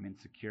 I'm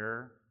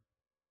insecure.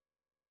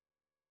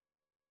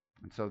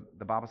 And so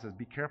the Bible says,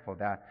 be careful of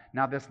that.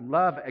 Now this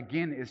love,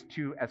 again, is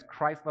to, as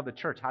Christ loved the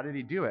church. How did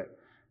he do it?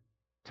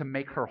 To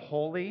make her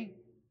holy,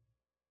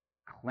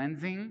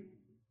 cleansing,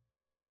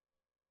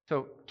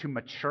 so to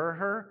mature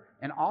her,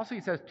 and also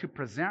he says to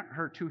present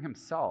her to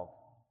himself.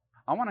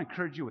 I want to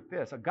encourage you with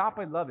this.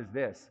 Agape love is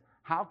this.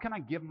 How can I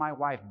give my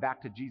wife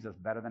back to Jesus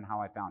better than how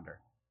I found her?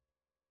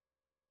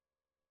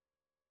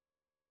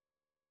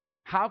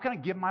 How can I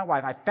give my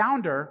wife? I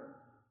found her.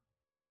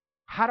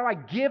 How do I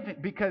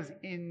give? Because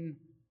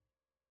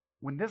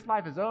when this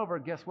life is over,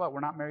 guess what? We're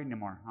not married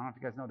anymore. I don't know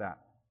if you guys know that.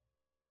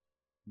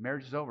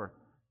 Marriage is over.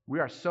 We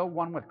are so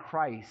one with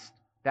Christ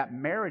that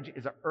marriage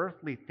is an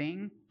earthly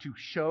thing to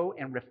show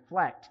and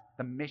reflect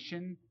the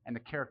mission and the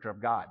character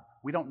of God.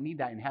 We don't need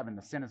that in heaven.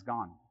 The sin is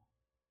gone.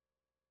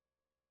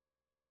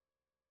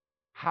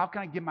 How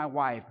can I give my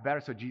wife better?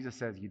 So Jesus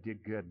says, you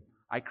did good.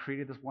 I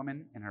created this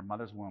woman in her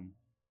mother's womb.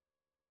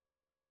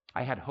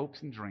 I had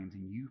hopes and dreams,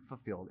 and you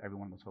fulfilled every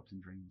one of those hopes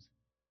and dreams.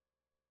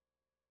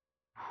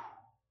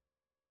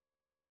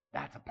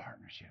 That's a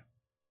partnership.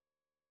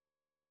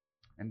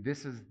 And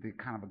this is the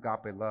kind of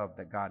agape love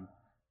that God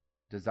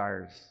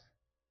desires.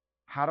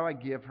 How do I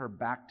give her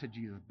back to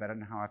Jesus better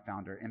than how I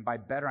found her? And by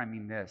better, I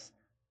mean this: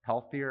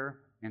 healthier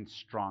and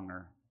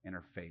stronger in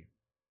her faith.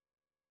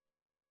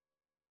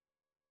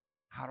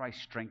 How do I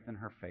strengthen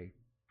her faith?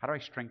 How do I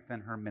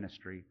strengthen her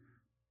ministry?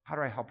 How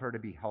do I help her to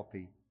be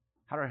healthy?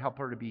 How do I help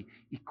her to be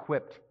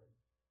equipped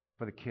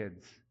for the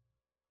kids,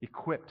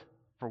 equipped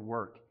for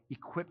work,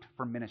 equipped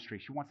for ministry?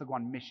 She wants to go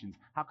on missions.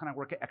 How can I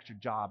work an extra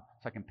job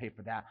so I can pay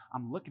for that?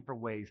 I'm looking for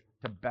ways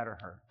to better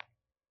her.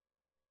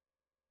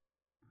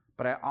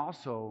 But I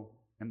also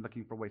am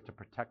looking for ways to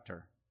protect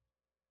her.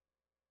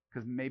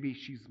 Because maybe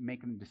she's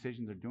making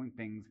decisions or doing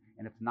things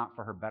and it's not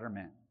for her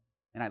betterment.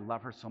 And I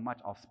love her so much,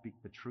 I'll speak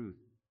the truth.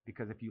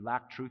 Because if you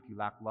lack truth, you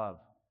lack love.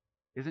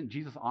 Isn't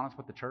Jesus honest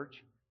with the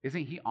church?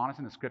 Isn't he honest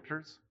in the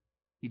scriptures?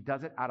 He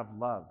does it out of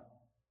love.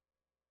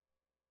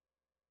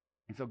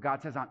 And so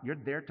God says, you're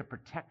there to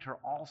protect her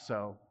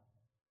also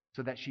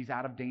so that she's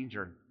out of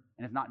danger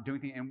and is not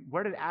doing anything. And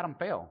where did Adam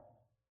fail?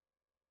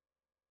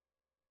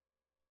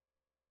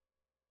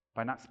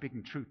 By not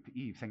speaking truth to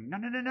Eve, saying, no,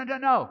 no, no, no, no,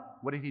 no.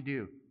 What did he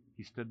do?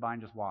 He stood by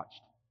and just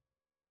watched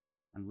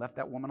and left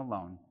that woman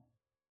alone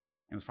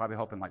and was probably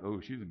hoping like, oh,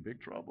 she's in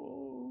big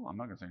trouble. I'm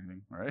not going to say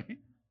anything, right?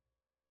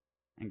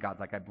 And God's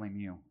like, I blame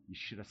you. You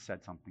should have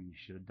said something. You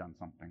should have done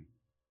something.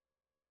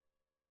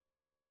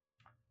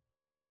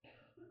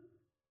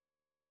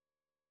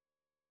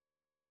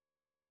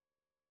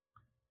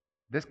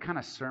 This kind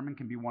of sermon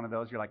can be one of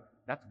those you're like,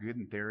 that's good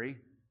in theory,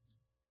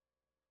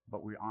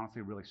 but we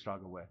honestly really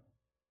struggle with.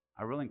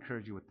 I really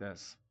encourage you with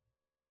this.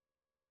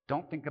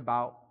 Don't think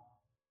about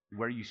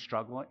where you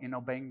struggle in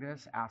obeying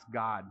this. Ask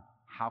God,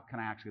 how can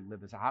I actually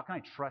live this? How can I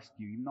trust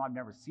you? Even though I've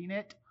never seen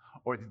it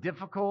or it's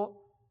difficult,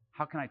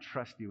 how can I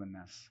trust you in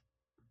this?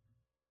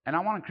 And I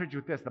want to encourage you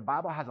with this. The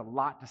Bible has a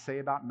lot to say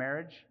about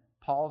marriage.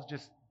 Paul's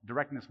just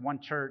directing this one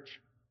church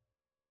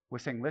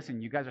with saying,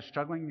 listen, you guys are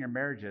struggling in your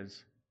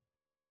marriages.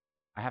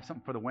 I have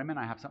something for the women.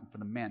 I have something for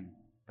the men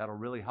that'll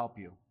really help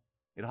you.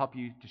 It'll help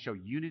you to show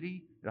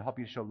unity. It'll help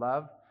you to show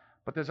love.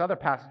 But there's other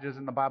passages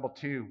in the Bible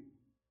too.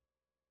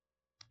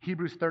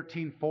 Hebrews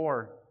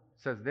 13:4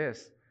 says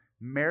this: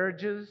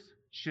 marriages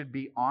should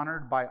be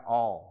honored by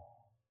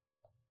all.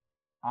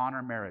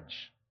 Honor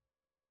marriage.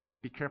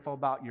 Be careful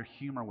about your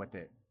humor with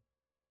it.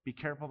 Be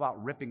careful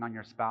about ripping on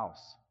your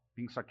spouse,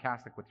 being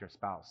sarcastic with your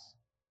spouse,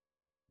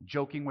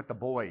 joking with the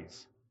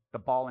boys, the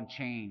ball and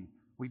chain.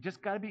 We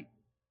just got to be,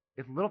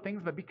 it's little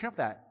things, but be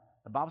careful of that.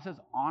 The Bible says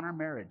honor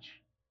marriage.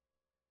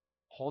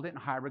 Hold it in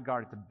high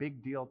regard. It's a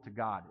big deal to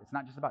God. It's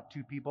not just about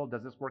two people.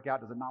 Does this work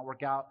out? Does it not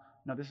work out?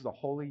 No, this is a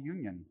holy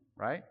union,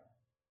 right?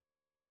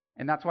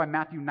 And that's why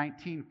Matthew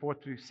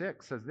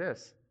 19:4-6 says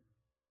this: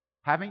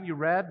 haven't you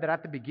read that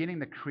at the beginning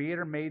the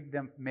Creator made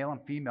them male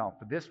and female?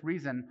 For this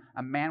reason,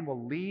 a man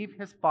will leave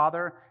his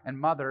father and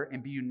mother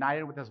and be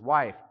united with his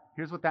wife.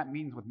 Here's what that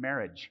means with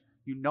marriage.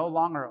 You no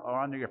longer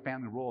are under your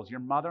family rules. Your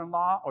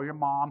mother-in-law or your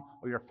mom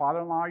or your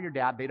father-in-law or your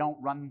dad, they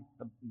don't run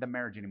the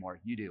marriage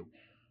anymore. You do.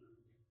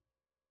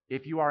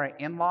 If you are an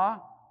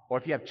in-law or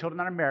if you have children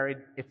that are married,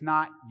 it's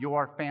not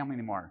your family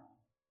anymore.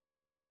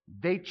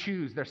 They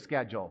choose their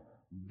schedule.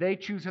 They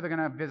choose who they're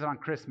going to visit on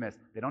Christmas.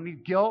 They don't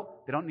need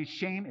guilt. They don't need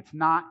shame. It's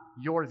not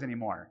yours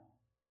anymore.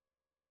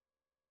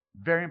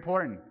 Very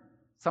important.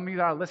 Some of you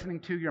that are listening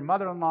to your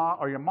mother-in-law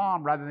or your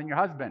mom rather than your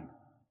husband,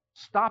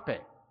 stop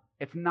it.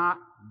 It's not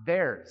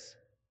theirs.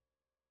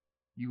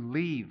 You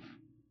leave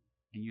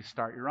and you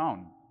start your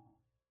own.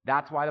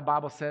 That's why the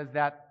Bible says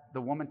that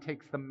the woman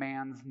takes the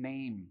man's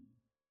name.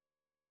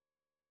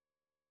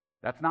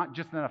 That's not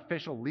just an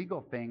official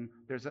legal thing.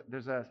 There's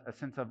a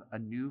sense of a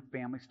new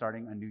family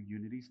starting, a new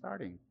unity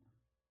starting.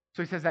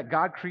 So he says that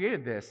God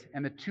created this,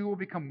 and the two will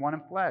become one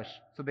in flesh.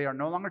 So they are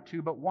no longer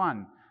two, but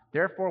one.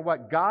 Therefore,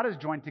 what God has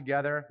joined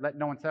together, let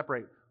no one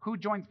separate. Who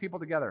joins people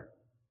together?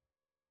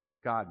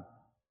 God.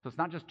 So it's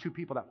not just two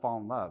people that fall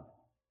in love.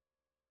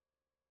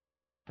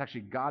 It's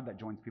actually God that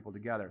joins people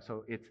together.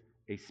 So it's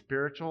a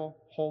spiritual,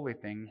 holy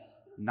thing,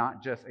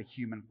 not just a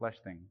human flesh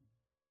thing.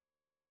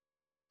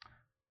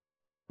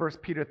 1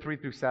 Peter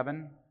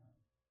 3-7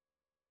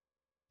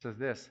 says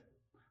this: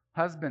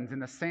 husbands, in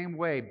the same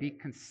way, be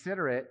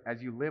considerate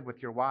as you live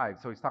with your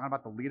wives. So he's talking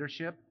about the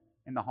leadership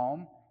in the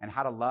home and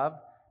how to love.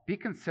 Be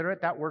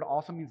considerate. That word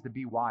also means to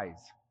be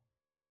wise.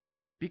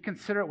 Be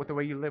considerate with the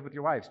way you live with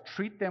your wives.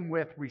 Treat them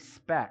with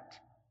respect.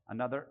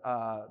 Another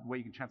way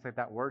you can translate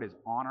that word is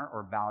honor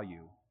or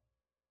value.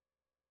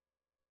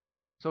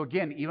 So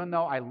again, even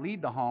though I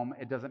lead the home,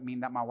 it doesn't mean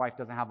that my wife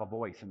doesn't have a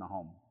voice in the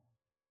home.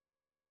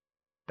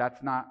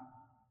 That's not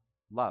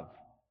love.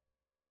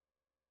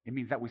 It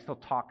means that we still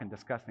talk and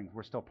discuss things.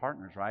 We're still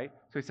partners, right?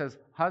 So he says,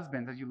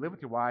 husbands, as you live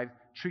with your wives,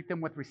 treat them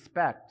with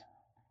respect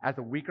as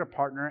a weaker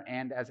partner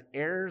and as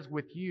heirs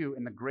with you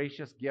in the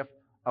gracious gift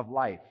of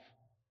life,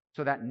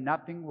 so that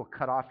nothing will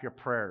cut off your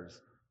prayers.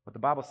 What the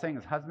Bible's saying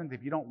is, husbands,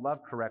 if you don't love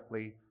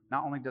correctly,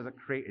 not only does it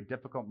create a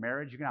difficult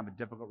marriage, you're going to have a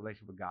difficult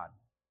relationship with God.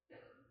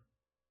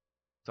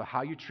 So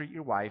how you treat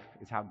your wife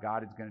is how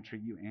God is going to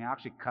treat you. And he'll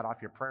actually cut off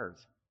your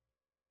prayers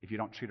if you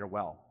don't treat her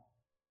well.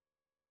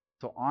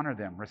 So honor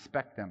them,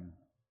 respect them.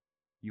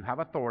 You have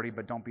authority,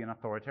 but don't be an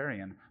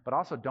authoritarian. But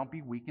also don't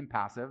be weak and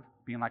passive,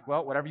 being like,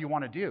 well, whatever you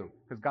want to do.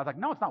 Because God's like,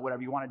 no, it's not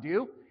whatever you want to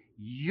do.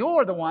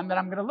 You're the one that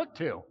I'm going to look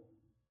to.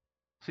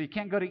 So you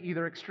can't go to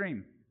either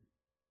extreme.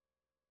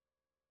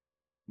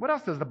 What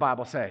else does the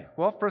Bible say?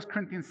 Well, 1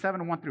 Corinthians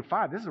 7, 1 through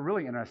 5. This is a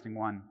really interesting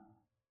one.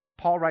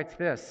 Paul writes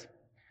this.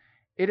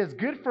 It is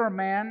good for a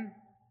man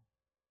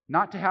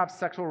not to have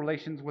sexual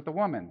relations with a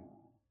woman.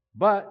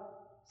 But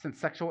since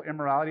sexual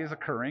immorality is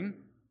occurring,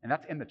 and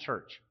that's in the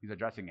church, he's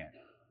addressing it.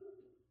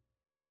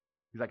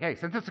 He's like, hey,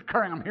 since it's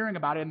occurring, I'm hearing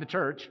about it in the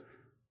church.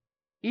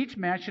 Each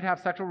man should have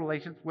sexual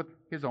relations with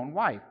his own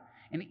wife,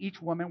 and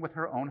each woman with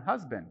her own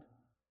husband.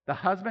 The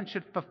husband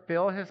should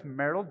fulfill his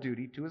marital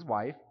duty to his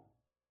wife.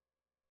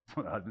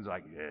 So the husband's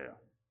like, yeah,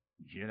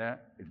 you hear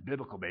that? It's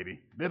biblical, baby.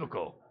 It's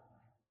biblical.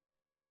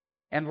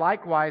 And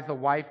likewise, the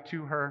wife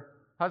to her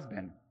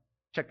husband.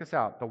 Check this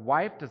out. The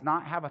wife does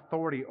not have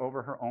authority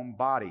over her own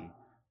body,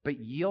 but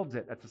yields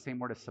it. That's the same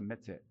word as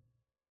submits it.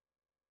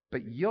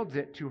 But yields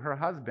it to her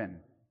husband.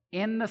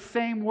 In the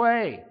same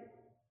way,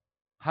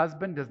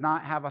 husband does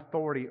not have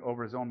authority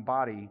over his own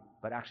body,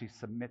 but actually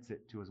submits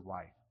it to his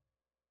wife.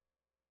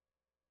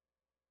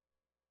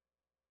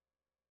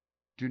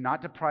 Do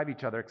not deprive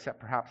each other except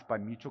perhaps by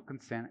mutual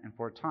consent and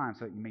for a time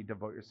so that you may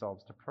devote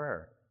yourselves to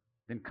prayer.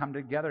 Then come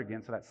together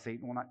again so that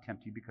Satan will not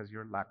tempt you because of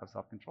your lack of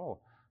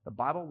self-control. The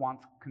Bible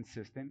wants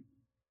consistent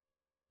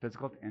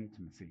physical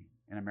intimacy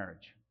in a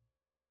marriage.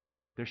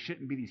 There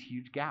shouldn't be these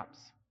huge gaps.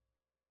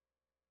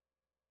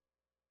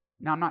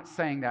 Now, I'm not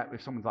saying that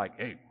if someone's like,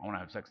 hey, I want to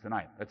have sex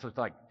tonight. That's just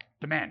like,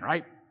 demand,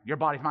 right? Your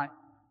body's mine.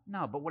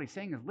 No, but what he's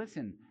saying is,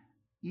 listen,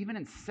 even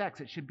in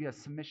sex, it should be a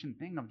submission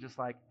thing of just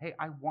like, hey,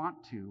 I want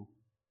to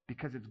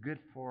because it's good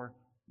for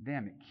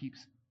them. It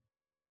keeps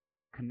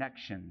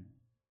connection,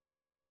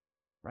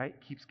 right?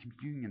 It keeps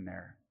communion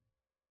there.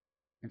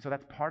 And so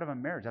that's part of a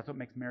marriage. That's what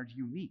makes marriage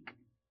unique.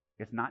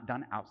 It's not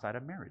done outside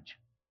of marriage.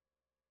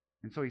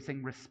 And so he's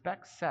saying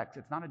respect sex.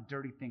 It's not a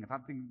dirty thing. It's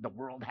not something the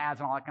world has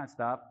and all that kind of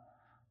stuff.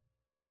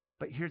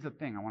 But here's the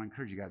thing I want to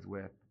encourage you guys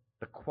with.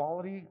 The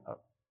quality of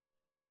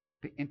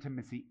the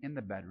intimacy in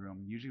the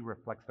bedroom usually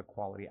reflects the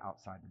quality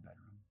outside the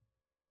bedroom.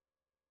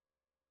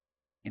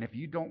 And if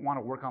you don't want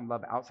to work on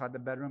love outside the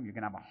bedroom, you're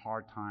going to have a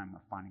hard time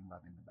of finding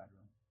love in the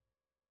bedroom.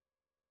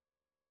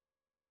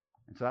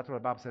 And so that's what the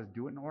Bible says,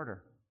 do it in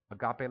order.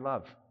 Agape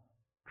love.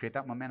 Create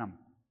that momentum.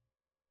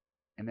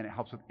 And then it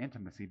helps with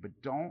intimacy. But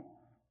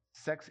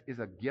sex is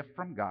a gift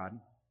from God,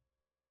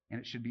 and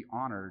it should be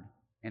honored.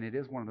 And it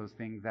is one of those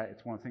things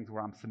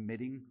where I'm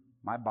submitting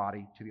my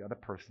body to the other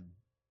person.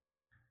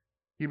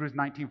 Hebrews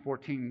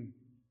 19:14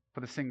 for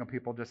the single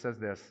people just says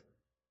this.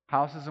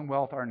 Houses and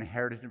wealth are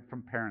inherited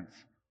from parents,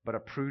 but a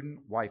prudent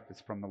wife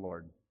is from the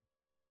Lord.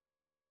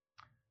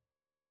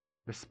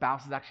 The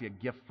spouse is actually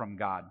a gift from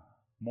God.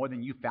 More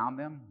than you found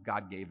them,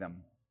 God gave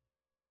them.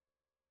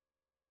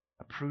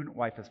 A prudent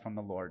wife is from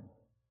the Lord.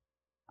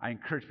 I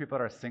encourage people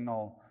that are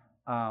single,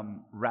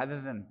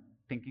 rather than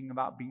thinking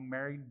about being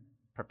married,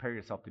 prepare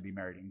yourself to be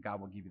married, and God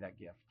will give you that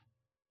gift.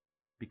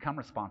 Become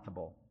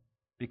responsible.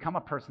 Become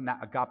a person that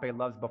agape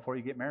loves before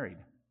you get married.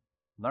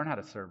 Learn how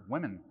to serve.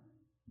 Women,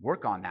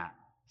 work on that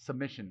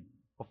submission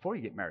before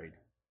you get married.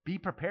 Be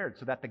prepared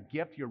so that the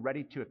gift, you're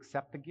ready to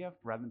accept the gift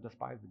rather than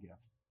despise the gift,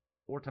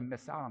 or to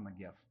miss out on the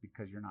gift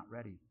because you're not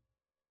ready.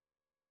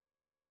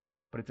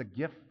 But it's a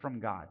gift from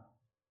God.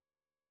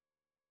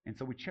 And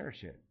so we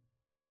cherish it.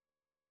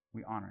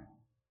 We honor it.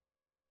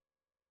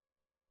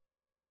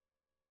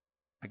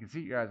 I can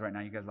see your eyes right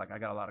now. You guys are like, I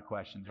got a lot of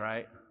questions,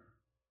 right?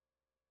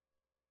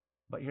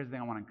 But here's the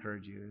thing I want to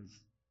encourage you is,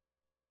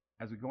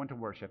 as we go into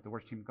worship, the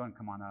worship team is going to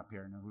come on up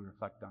here and we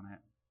reflect on it.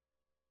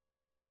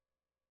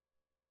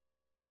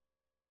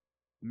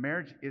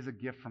 Marriage is a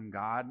gift from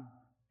God.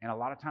 And a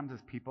lot of times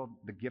as people,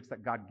 the gifts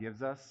that God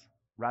gives us,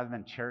 rather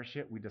than cherish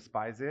it, we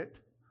despise it,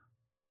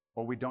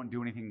 or we don't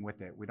do anything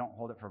with it. We don't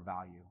hold it for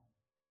value.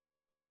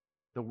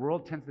 The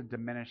world tends to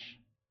diminish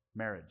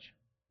marriage.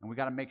 And we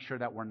got to make sure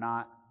that we're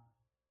not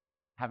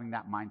having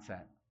that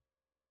mindset,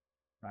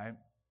 right?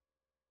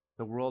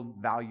 The world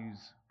values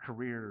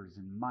careers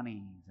and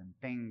monies and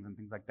things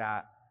like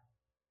that.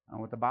 And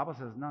what the Bible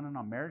says, no,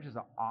 marriage is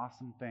an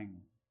awesome thing.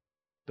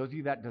 Those of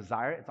you that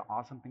desire it, it's an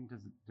awesome thing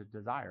to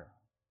desire.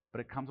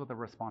 But it comes with a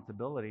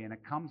responsibility, and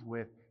it comes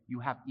with you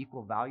have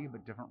equal value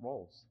but different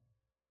roles.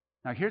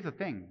 Now here's the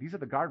thing, these are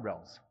the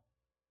guardrails.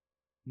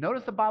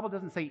 Notice the Bible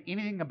doesn't say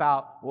anything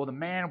about, well, the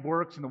man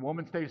works and the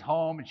woman stays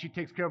home and she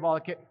takes care of all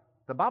the kids.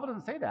 The Bible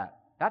doesn't say that.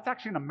 That's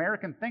actually an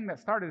American thing that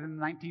started in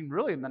the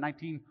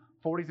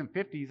 1940s and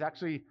 50s,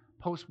 actually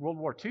post-World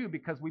War II,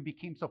 because we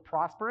became so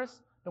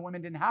prosperous, the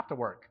women didn't have to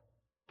work.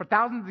 For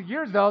thousands of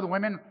years, though, the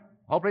women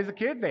help raise the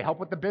kids, they help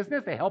with the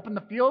business, they help in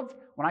the fields.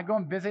 When I go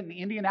and visit in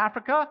India and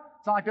Africa,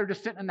 it's not like they're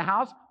just sitting in the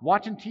house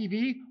watching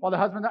TV while the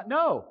husband's not.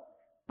 No,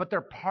 but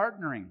they're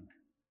partnering.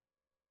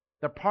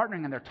 They're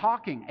partnering and they're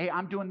talking. Hey,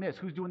 I'm doing this.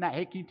 Who's doing that?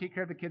 Hey, can you take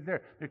care of the kids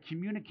there? They're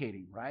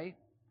communicating, right?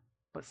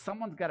 But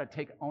someone's got to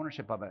take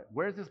ownership of it.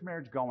 Where's this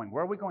marriage going?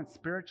 Where are we going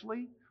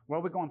spiritually? Where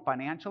are we going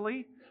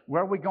financially?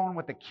 Where are we going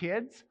with the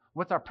kids?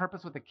 What's our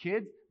purpose with the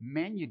kids?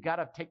 Men, you got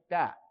to take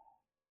that.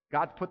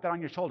 God's put that on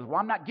your shoulders. Well,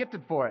 I'm not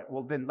gifted for it.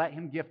 Well, then let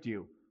him gift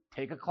you.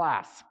 Take a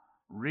class.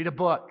 Read a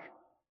book.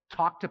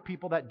 Talk to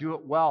people that do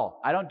it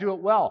well. I don't do it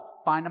well.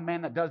 Find a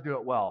man that does do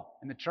it well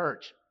in the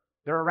church.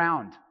 They're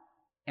around.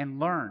 And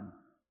learn.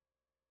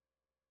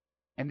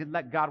 And then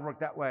let God work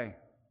that way.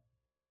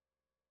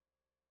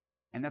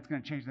 And that's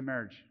going to change the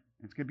marriage.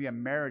 It's going to be a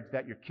marriage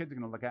that your kids are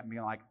going to look at and be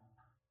like,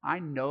 I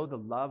know the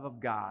love of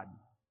God,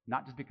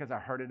 not just because I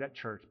heard it at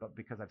church, but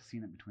because I've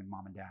seen it between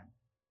mom and dad.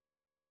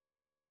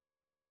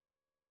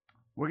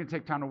 We're going to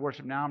take time to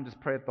worship now and just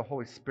pray that the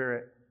Holy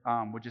Spirit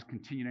would just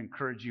continue to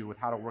encourage you with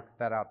how to work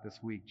that out this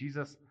week.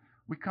 Jesus,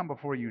 we come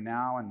before you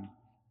now, and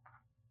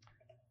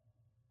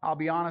I'll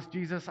be honest,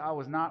 Jesus, I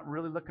was not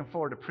really looking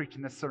forward to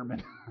preaching this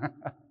sermon.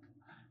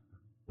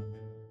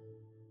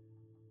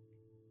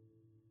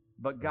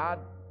 But God,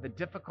 the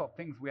difficult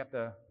things we have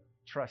to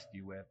trust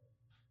you with.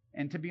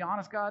 And to be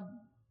honest, God,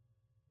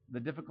 the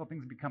difficult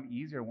things become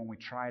easier when we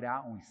try it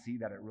out and we see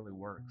that it really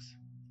works.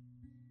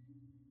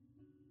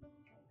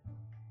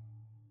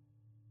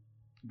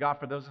 God,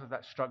 for those of us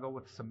that struggle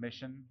with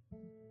submission,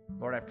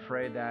 Lord, I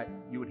pray that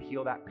you would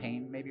heal that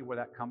pain, maybe where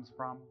that comes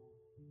from.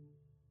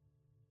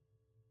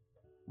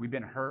 We've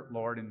been hurt,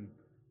 Lord, and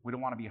we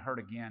don't want to be hurt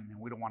again, and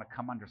we don't want to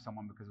come under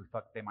someone because we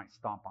thought they might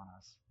stomp on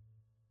us.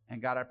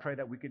 And God, I pray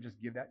that we could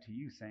just give that to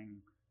you, saying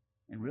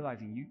and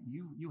realizing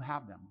you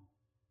have them.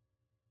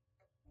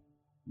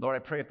 Lord, I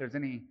pray if there's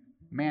any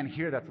man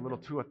here that's a little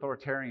too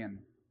authoritarian,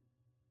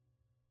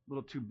 a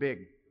little too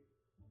big,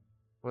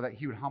 or that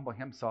he would humble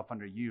himself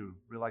under you,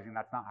 realizing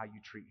that's not how you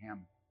treat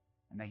him,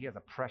 and that he has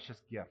a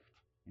precious gift,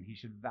 and he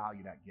should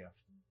value that gift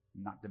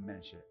and not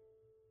diminish it.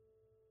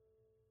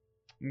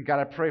 And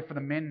God, I pray for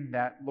the men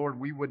that, Lord,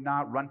 we would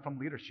not run from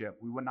leadership.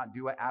 We would not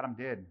do what Adam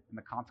did, and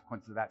the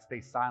consequences of that,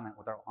 stay silent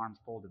with our arms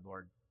folded,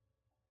 Lord.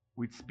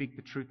 We'd speak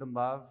the truth in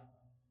love.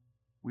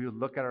 We would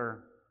look at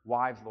our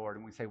wives, Lord,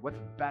 and we say, what's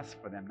best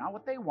for them? Not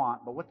what they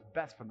want, but what's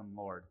best for them,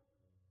 Lord.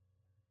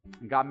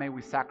 And God, may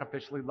we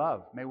sacrificially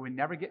love. May we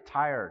never get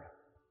tired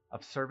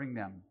of serving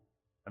them,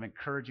 of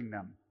encouraging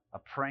them,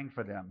 of praying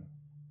for them,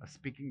 of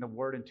speaking the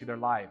word into their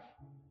life.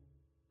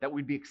 That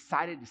we'd be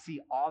excited to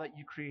see all that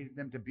you created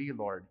them to be,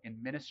 Lord,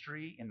 in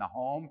ministry, in the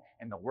home,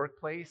 in the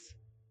workplace,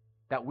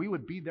 that we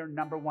would be their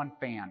number one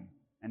fan,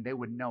 and they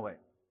would know it.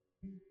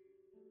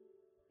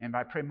 And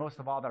I pray most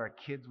of all that our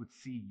kids would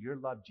see your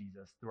love,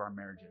 Jesus, through our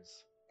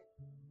marriages.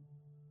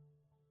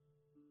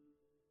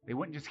 They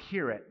wouldn't just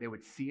hear it, they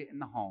would see it in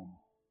the home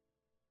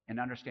and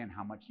understand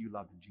how much you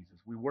love them, Jesus.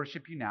 We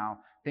worship you now.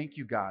 Thank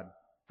you, God,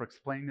 for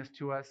explaining this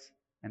to us,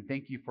 and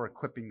thank you for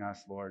equipping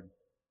us, Lord,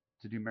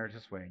 to do marriage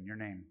this way. In your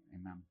name,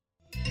 amen.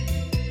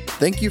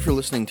 Thank you for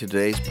listening to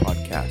today's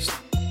podcast.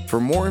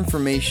 For more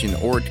information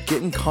or to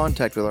get in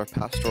contact with our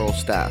pastoral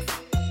staff,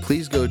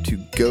 please go to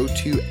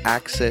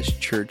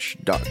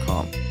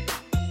gotoaccesschurch.com.